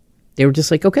they were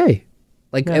just like, okay.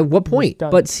 Like, at what point?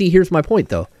 But see, here's my point,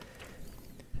 though.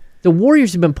 The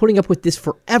Warriors have been putting up with this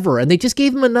forever, and they just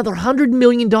gave him another $100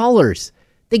 million.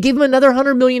 They gave him another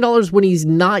 $100 million when he's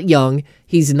not young.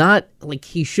 He's not, like,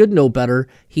 he should know better.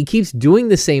 He keeps doing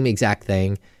the same exact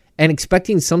thing and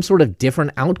expecting some sort of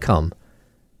different outcome.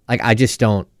 Like, I just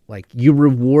don't. Like, you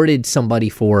rewarded somebody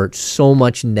for so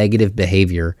much negative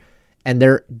behavior, and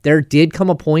there did come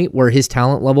a point where his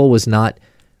talent level was not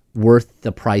worth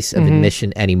the price of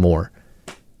admission anymore.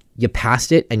 You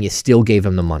passed it, and you still gave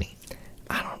him the money.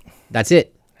 That's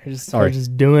it. They're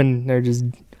just doing.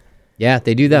 Yeah,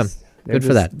 they do them. Good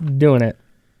for that. Doing it.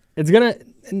 It's gonna.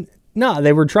 No,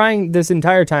 they were trying this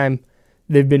entire time.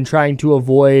 They've been trying to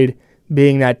avoid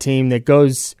being that team that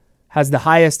has the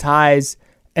highest highs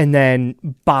and then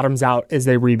bottoms out as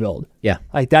they rebuild. Yeah.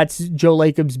 Like, that's Joe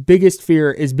Lacob's biggest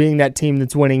fear, is being that team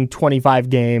that's winning 25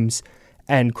 games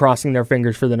and crossing their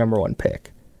fingers for the number 1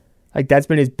 pick. Like, that's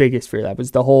been his biggest fear. That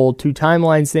was the whole 2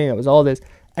 timelines thing. That was all this.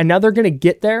 And now they're going to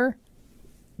get there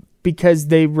because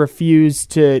they refuse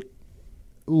to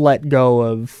let go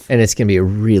of... And it's going to be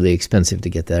really expensive to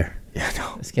get there. Yeah,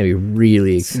 no. It's going to be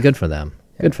really good for them.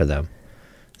 Yeah. Good for them.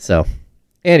 So,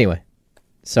 anyway.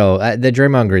 So, the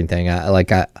Draymond Green thing,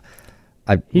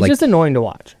 he's just annoying to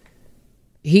watch.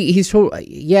 He's so...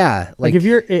 Yeah. Like, if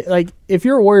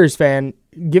you're a Warriors fan,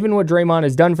 given what Draymond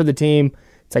has done for the team,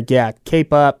 it's like, yeah,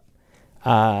 cape up.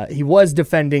 He was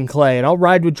defending Clay, and I'll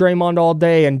ride with Draymond all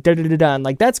day, and da-da-da-da. And,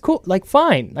 like, that's cool. Like,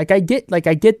 fine. I get that.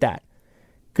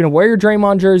 You're going to wear your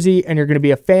Draymond jersey, and you're going to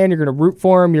be a fan. You're going to root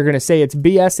for him. You're going to say it's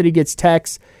BS that he gets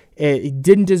texts. He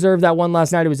didn't deserve that one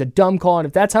last night. It was a dumb call. And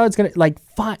if that's how it's going to, like,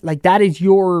 fine. Like, that is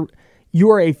you're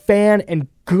a fan and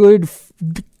good,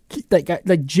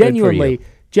 like genuinely,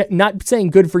 not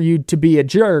saying good for you to be a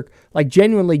jerk. Like,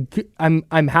 genuinely,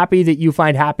 I'm happy that you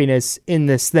find happiness in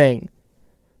this thing.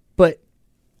 But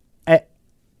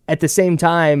at the same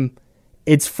time,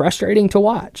 it's frustrating to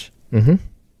watch. Mm-hmm.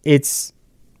 It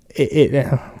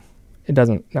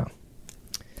doesn't, no.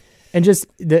 And just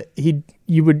you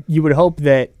would hope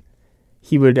that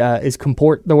he would is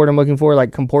comport the word I'm looking for,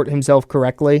 like comport himself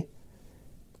correctly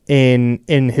in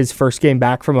his first game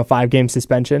back from a 5-game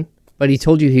suspension. But he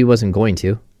told you he wasn't going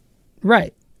to.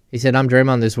 Right. He said, "I'm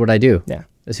Draymond. This is what I do. Yeah,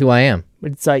 this is who I am."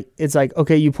 But it's like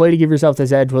okay, you play to give yourself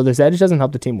this edge. Well, this edge doesn't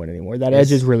help the team win anymore. That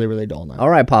edge is really, really dull now. All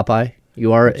right, Popeye.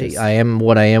 You are. I am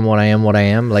what I am. What I am. What I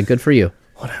am. Like, good for you.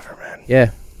 Whatever, man.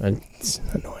 Yeah. It's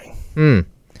annoying.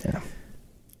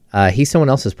 Yeah. He's someone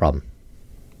else's problem.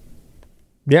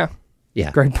 Yeah.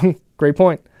 Yeah. Great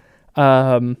point.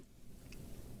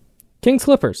 Kings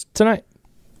Clippers tonight.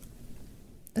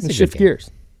 That's a shift good game. Gears.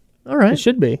 All right. It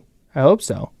should be. I hope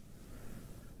so.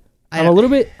 I'm a little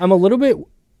bit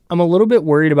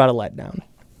worried about a letdown.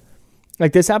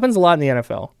 Like, this happens a lot in the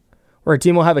NFL, where a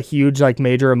team will have a huge, like,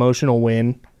 major emotional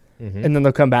win, and then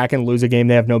they'll come back and lose a game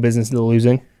they have no business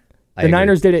losing. The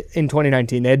Niners did it in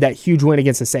 2019. They had that huge win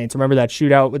against the Saints. Remember that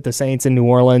shootout with the Saints in New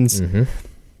Orleans? Mm-hmm.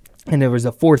 And it was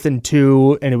a 4th and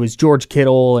 2, and it was George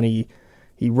Kittle, and he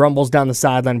rumbles down the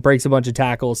sideline, breaks a bunch of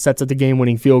tackles, sets up the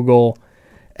game-winning field goal,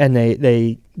 and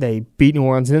they beat New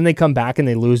Orleans, and then they come back and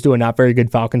they lose to a not very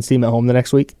good Falcons team at home the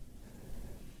next week.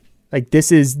 Like, this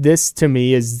to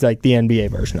me is like the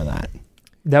NBA version of that.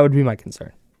 That would be my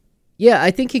concern. Yeah,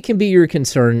 I think it can be your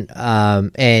concern,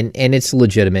 and it's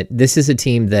legitimate. This is a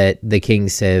team that the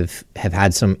Kings have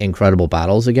had some incredible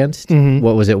battles against. Mm-hmm.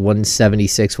 What was it,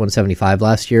 176, 175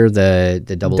 last year, the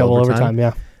double overtime?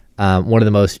 Yeah. One of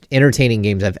the most entertaining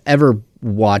games I've ever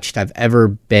watched, I've ever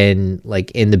been like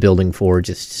in the building for.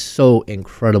 Just so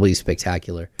incredibly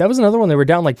spectacular. That was another one. They were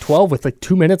down like 12 with like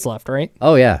 2 minutes left, right?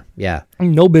 Oh, yeah, yeah.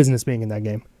 No business being in that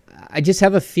game. I just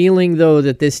have a feeling, though,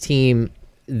 that this team,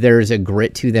 there's a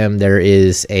grit to them. There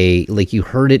is like you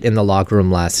heard it in the locker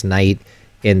room last night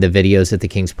in the videos that the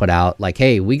Kings put out. Like,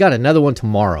 hey, we got another one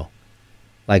tomorrow.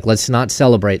 Like, let's not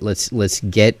celebrate. Let's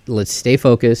stay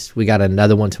focused. We got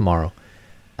another one tomorrow.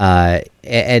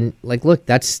 And like, look,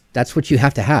 that's what you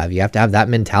have to have. You have to have that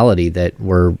mentality that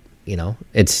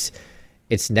it's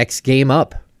next game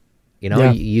up.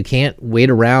 You can't wait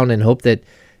around and hope that,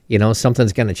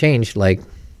 something's going to change. Like,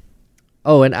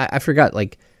 oh, and I forgot,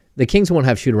 like, the Kings won't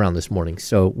have shoot around this morning,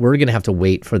 so we're going to have to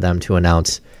wait for them to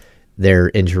announce their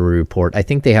injury report. I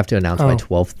think they have to announce by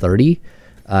 12:30.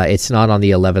 It's not on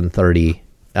the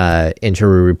 11:30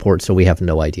 injury report, so we have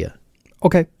no idea.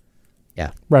 Okay.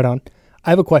 Yeah. Right on. I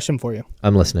have a question for you.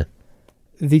 I'm listening.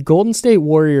 The Golden State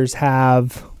Warriors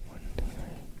have...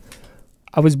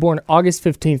 I was born August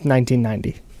 15th,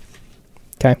 1990.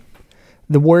 Okay.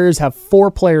 The Warriors have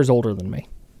 4 players older than me.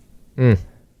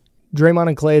 Draymond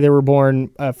and Clay, they were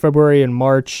born February and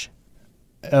March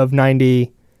of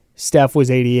 90. Steph was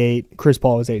 88. Chris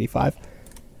Paul was 85.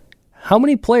 How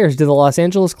many players do the Los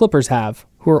Angeles Clippers have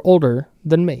who are older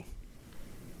than me?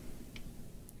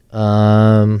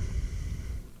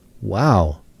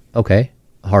 Wow. Okay.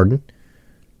 Harden.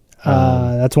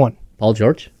 That's 1. Paul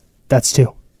George. That's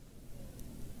 2.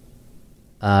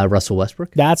 Russell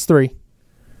Westbrook. That's 3.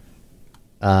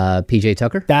 PJ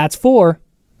Tucker. That's 4.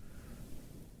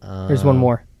 There's one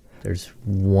more. There's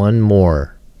one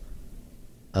more.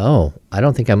 Oh, I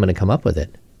don't think I'm going to come up with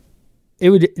it.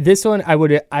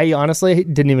 I honestly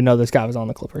didn't even know this guy was on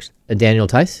the Clippers. Daniel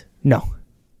Tice? No.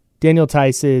 Daniel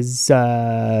Tice is,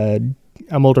 I'm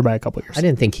older by a couple years. I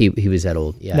didn't think he was that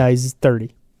old. Yeah. No, he's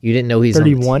 30. You didn't know he's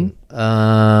 31?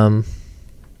 I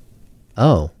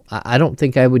don't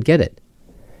think I would get it.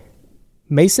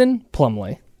 Mason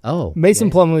Plumlee. Oh.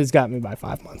 Mason Plumlee's got me by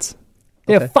 5 months.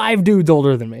 They have 5 dudes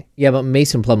older than me. Yeah, but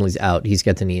Mason Plumlee's out. He's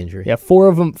got the knee injury. Yeah, 4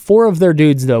 of them. 4 of their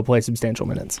dudes, though, play substantial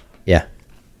minutes. Yeah.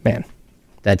 Man.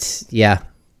 But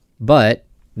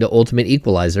the ultimate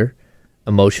equalizer,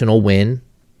 emotional win,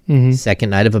 second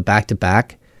night of a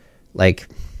back-to-back. Like,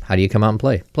 how do you come out and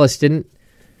play? Plus, didn't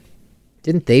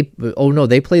they? Oh no,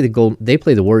 they play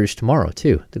the Warriors tomorrow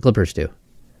too. The Clippers do.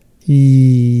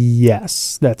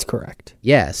 Yes, that's correct.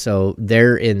 Yeah, so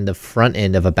they're in the front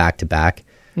end of a back-to-back,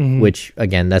 which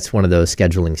again, that's one of those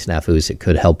scheduling snafus. It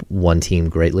could help one team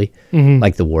greatly,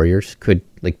 like the Warriors could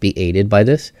be aided by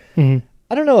this.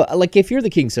 I don't know. Like, if you're the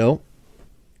Kings, though,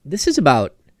 this is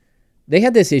about. They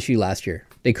had this issue last year.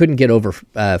 They couldn't get over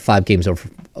 5 games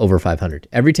over 500.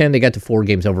 Every time they got to 4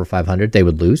 games over 500, they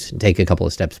would lose and take a couple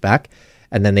of steps back,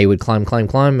 and then they would climb,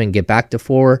 and get back to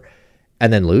 4,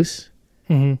 and then lose.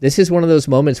 This is one of those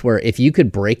moments where if you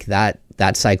could break that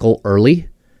cycle early,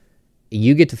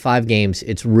 you get to 5 games,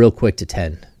 it's real quick to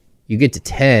 10. You get to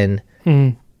 10,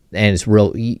 and it's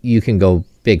real. You can go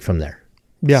big from there.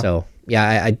 Yeah. So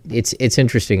yeah, it's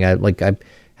interesting. I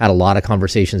had a lot of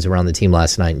conversations around the team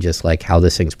last night and just like how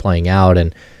this thing's playing out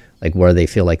and like where they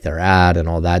feel like they're at and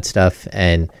all that stuff.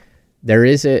 And there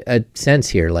is a sense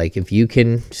here, like if you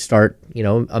can start,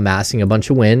 amassing a bunch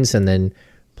of wins and then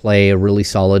play a really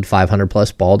solid 500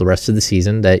 plus ball the rest of the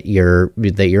season, that you're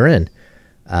in.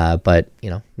 But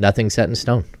nothing's set in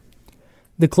stone.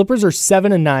 The Clippers are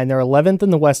 7-9. They're 11th in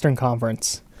the Western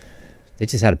Conference. They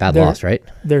just had a bad loss, right?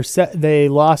 They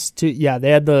lost to they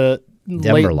had the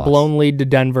late blown lead to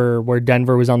Denver, where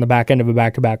Denver was on the back end of a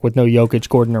back-to-back with no Jokic,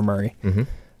 Gordon, or Murray.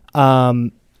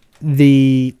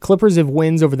 The Clippers have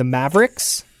wins over the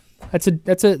Mavericks. That's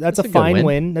a fine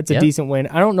win. That's a decent win.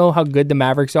 I don't know how good the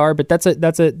Mavericks are, but that's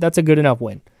a good enough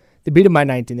win. They beat them by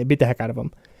 19. They beat the heck out of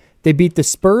them. They beat the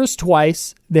Spurs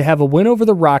twice. They have a win over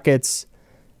the Rockets.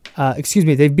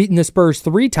 They've beaten the Spurs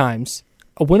 3 times.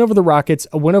 A win over the Rockets,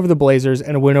 a win over the Blazers,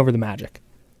 and a win over the Magic.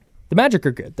 The Magic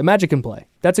are good. The Magic can play.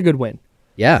 That's a good win.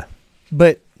 Yeah.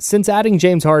 But since adding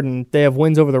James Harden, they have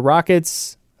wins over the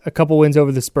Rockets, a couple wins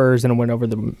over the Spurs, and a win over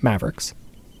the Mavericks.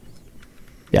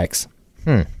 Yikes.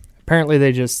 Apparently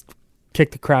they just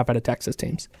kicked the crap out of Texas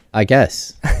teams. I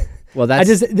guess. Well,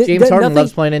 James Harden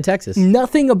loves playing in Texas.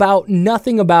 Nothing about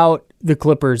the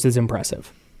Clippers is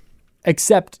impressive.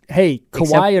 Except, hey,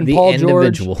 Kawhi and Paul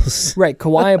George. Right,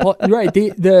 Kawhi and Paul. Right,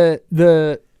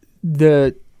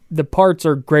 the parts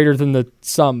are greater than the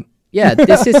sum. Yeah,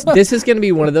 this is going to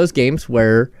be one of those games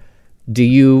where do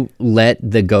you let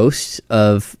the ghosts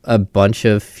of a bunch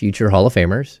of future Hall of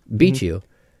Famers beat you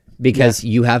because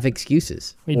you have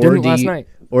excuses? You didn't last night.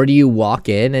 Or do you walk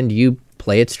in and you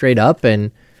play it straight up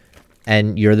and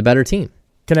you're the better team?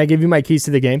 Can I give you my keys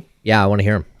to the game? Yeah, I want to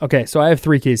hear them. Okay, so I have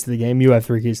 3 keys to the game. You have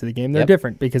 3 keys to the game. They're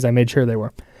different because I made sure they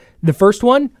were. The first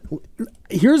one,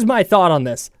 here's my thought on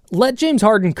this. Let James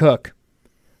Harden cook.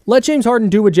 Let James Harden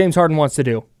do what James Harden wants to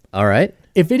do. All right.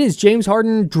 If it is James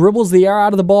Harden dribbles the air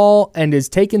out of the ball and is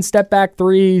taking step-back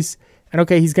threes, and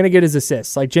okay, he's going to get his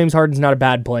assists. Like, James Harden's not a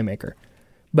bad playmaker.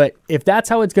 But if that's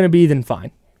how it's going to be, then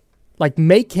fine. Like,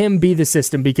 make him be the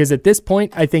system, because at this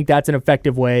point, I think that's an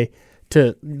effective way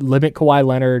to limit Kawhi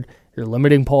Leonard. You're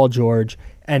limiting Paul George,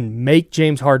 and make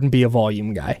James Harden be a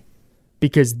volume guy,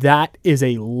 because that is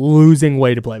a losing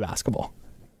way to play basketball.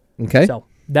 Okay. So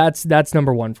that's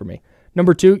number one for me.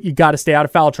 Number two, you got to stay out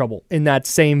of foul trouble in that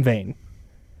same vein.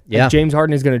 Yeah. Like, James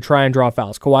Harden is going to try and draw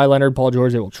fouls. Kawhi Leonard, Paul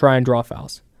George, they will try and draw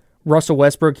fouls. Russell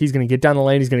Westbrook, he's going to get down the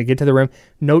lane. He's going to get to the rim.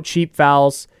 No cheap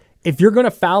fouls. If you're going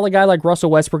to foul a guy like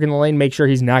Russell Westbrook in the lane, make sure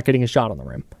he's not getting a shot on the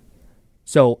rim.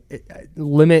 So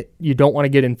limit, you don't want to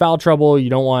get in foul trouble.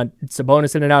 You don't want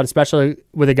Sabonis in and out, especially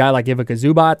with a guy like Ivica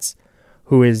Zubac,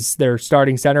 who is their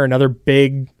starting center, another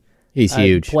big He's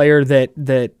huge player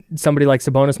that somebody like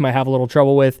Sabonis might have a little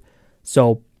trouble with.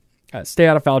 So stay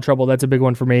out of foul trouble. That's a big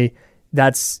one for me.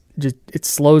 That's just, it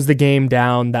slows the game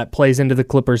down. That plays into the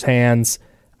Clippers' hands.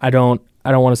 I don't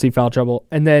want to see foul trouble.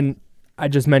 And then I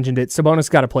just mentioned it. Sabonis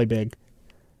got to play big.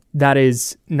 That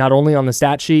is not only on the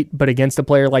stat sheet, but against a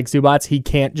player like Zubac, he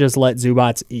can't just let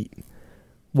Zubac eat,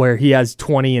 where he has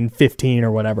 20 and 15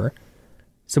 or whatever.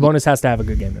 Sabonis has to have a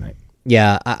good game tonight.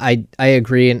 Yeah, I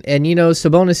agree. And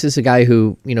Sabonis is a guy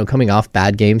who, coming off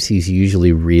bad games, he's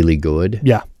usually really good.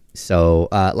 Yeah. So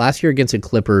last year against the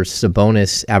Clippers,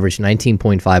 Sabonis averaged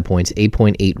 19.5 points,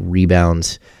 8.8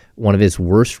 rebounds. One of his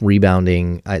worst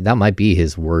rebounding, that might be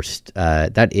his worst,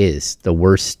 that is the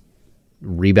worst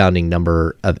rebounding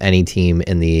number of any team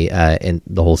in the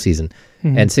whole season,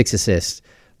 and 6 assists.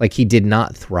 Like, he did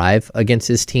not thrive against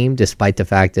his team, despite the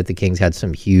fact that the Kings had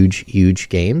some huge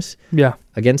games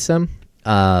against them.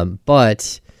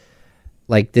 But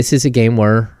like, this is a game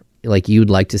where, like,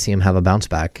 you'd like to see him have a bounce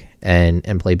back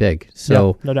and play big.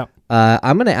 So no doubt.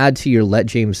 I'm going to add to your let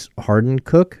James Harden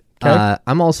cook. Okay.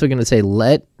 I'm also going to say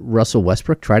let Russell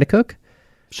Westbrook try to cook.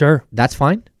 Sure. That's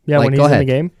fine. Yeah, like, when he's in the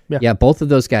game. Yeah, both of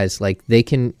those guys, like, they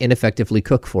can ineffectively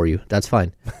cook for you. That's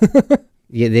fine.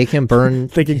 Yeah, they can burn.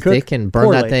 They can cook They can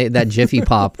burn poorly. that Jiffy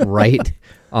Pop right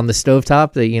on the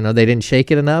stovetop. That they didn't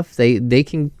shake it enough. They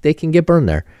can get burned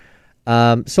there.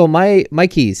 So my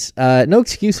keys. No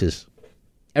excuses.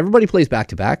 Everybody plays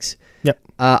back-to-backs. Yep.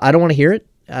 I don't want to hear it.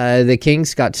 The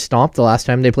Kings got stomped the last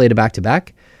time they played a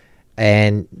back-to-back,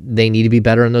 and they need to be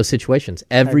better in those situations.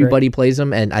 Everybody plays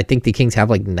them, and I think the Kings have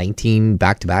like 19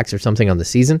 back-to-backs or something on the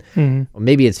season. Or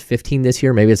maybe it's 15 this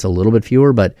year. Maybe it's a little bit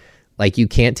fewer, but like, you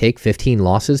can't take 15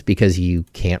 losses because you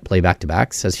can't play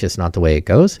back-to-backs. That's just not the way it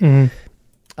goes.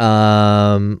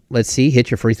 Let's see. Hit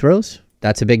your free throws.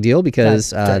 That's a big deal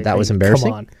because that was embarrassing.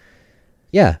 Come on.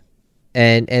 Yeah.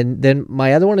 And then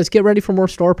my other one is get ready for more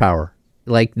star power.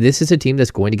 Like, this is a team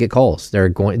that's going to get calls.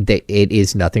 It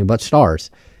is nothing but stars.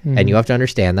 And you have to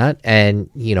understand that. And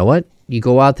you know what? You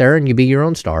go out there and you be your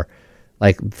own star.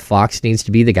 Like, Fox needs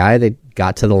to be the guy that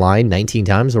got to the line 19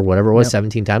 times or whatever it was,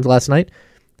 17 times last night.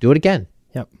 Do it again.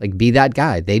 Yep. Like, be that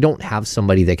guy. They don't have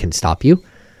somebody that can stop you.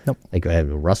 Nope. Like,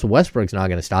 Russell Westbrook's not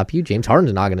going to stop you. James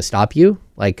Harden's not going to stop you.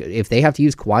 Like, if they have to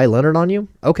use Kawhi Leonard on you,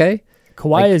 okay.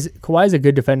 Kawhi is a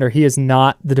good defender. He is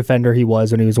not the defender he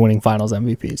was when he was winning Finals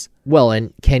MVPs. Well,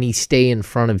 and can he stay in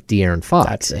front of De'Aaron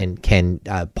Fox? And can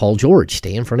Paul George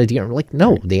stay in front of De'Aaron? Like,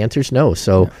 no. The answer is no.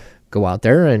 So go out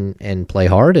there and play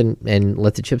hard and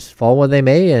let the chips fall where they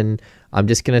may. And I'm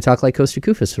just going to talk like Costa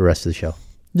Kufis the rest of the show.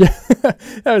 Yeah,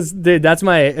 that's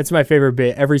my favorite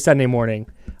bit. Every Sunday morning,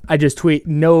 I just tweet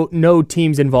no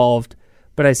teams involved,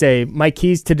 but I say my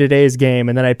keys to today's game,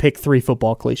 and then I pick 3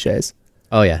 football cliches.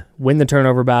 Oh yeah, win the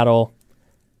turnover battle,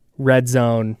 red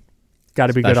zone, got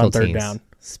to be good on third down.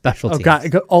 Special teams.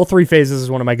 God, all 3 phases is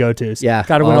one of my go-tos. Yeah,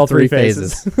 got to win all 3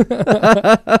 phases.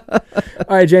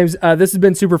 All right, James, this has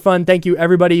been super fun. Thank you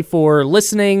everybody for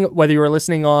listening, whether you were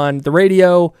listening on the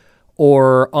radio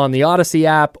or on the Odyssey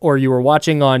app, or you were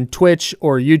watching on Twitch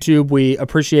or YouTube. We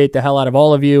appreciate the hell out of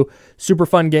all of you. Super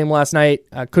fun game last night.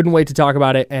 Couldn't wait to talk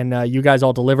about it, and you guys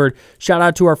all delivered. Shout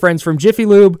out to our friends from Jiffy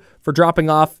Lube for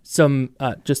dropping off some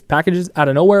just packages out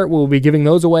of nowhere. We'll be giving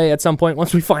those away at some point.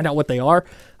 Once we find out what they are,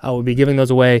 we'll be giving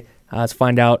those away. Let's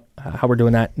find out how we're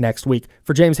doing that next week.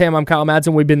 For James Ham, I'm Kyle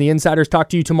Madsen. We've been the Insiders. Talk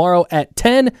to you tomorrow at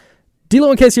 10. D'Lo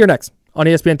and Casey are next on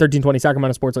ESPN 1320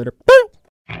 Sacramento Sports Leader.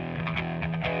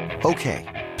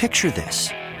 Okay, picture this.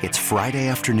 It's Friday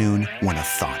afternoon when a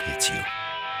thought hits you.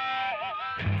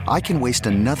 I can waste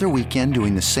another weekend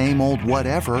doing the same old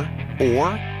whatever, or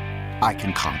I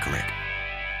can conquer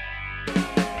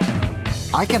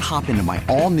it. I can hop into my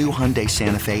all-new Hyundai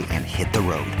Santa Fe and hit the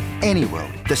road. Any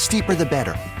road. The steeper, the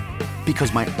better.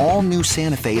 Because my all-new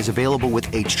Santa Fe is available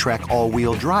with H-Track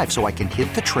all-wheel drive, so I can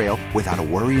hit the trail without a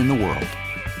worry in the world.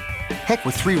 Heck,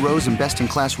 with 3 rows and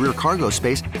best-in-class rear cargo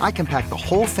space, I can pack the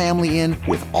whole family in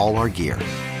with all our gear.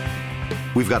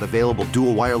 We've got available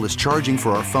dual wireless charging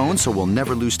for our phones, so we'll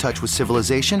never lose touch with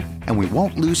civilization, and we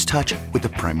won't lose touch with the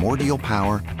primordial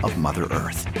power of Mother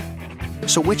Earth.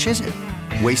 So which is it?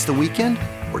 Waste the weekend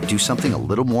or do something a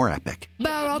little more epic?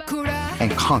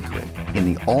 And conquer it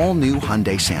in the all-new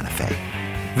Hyundai Santa Fe.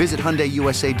 Visit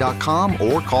HyundaiUSA.com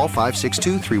or call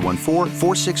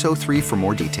 562-314-4603 for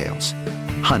more details.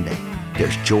 Hyundai,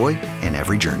 there's joy in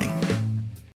every journey.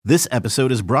 This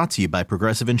episode is brought to you by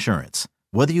Progressive Insurance.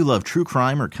 Whether you love true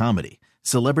crime or comedy,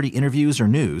 celebrity interviews or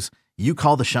news, you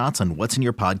call the shots on what's in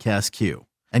your podcast queue.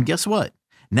 And guess what?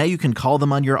 Now you can call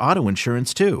them on your auto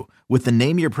insurance too with the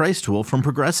Name Your Price tool from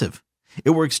Progressive.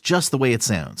 It works just the way it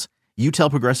sounds. You tell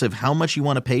Progressive how much you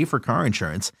want to pay for car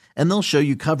insurance, and they'll show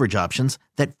you coverage options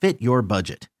that fit your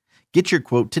budget. Get your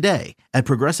quote today at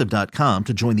Progressive.com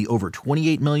to join the over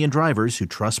 28 million drivers who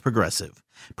trust Progressive.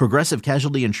 Progressive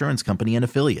Casualty Insurance Company and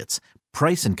Affiliates.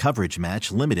 Price and coverage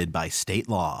match limited by state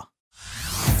law.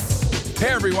 Hey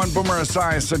everyone, Boomer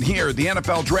Esiason here. The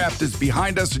NFL draft is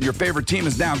behind us and your favorite team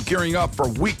is now gearing up for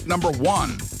week number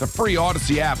 1. The free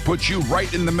Odyssey app puts you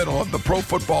right in the middle of the pro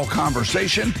football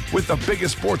conversation with the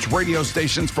biggest sports radio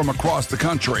stations from across the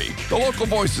country. The local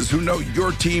voices who know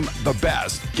your team the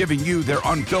best, giving you their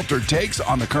unfiltered takes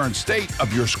on the current state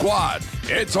of your squad.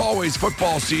 It's always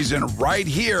football season right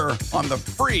here on the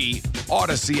free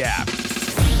Odyssey app.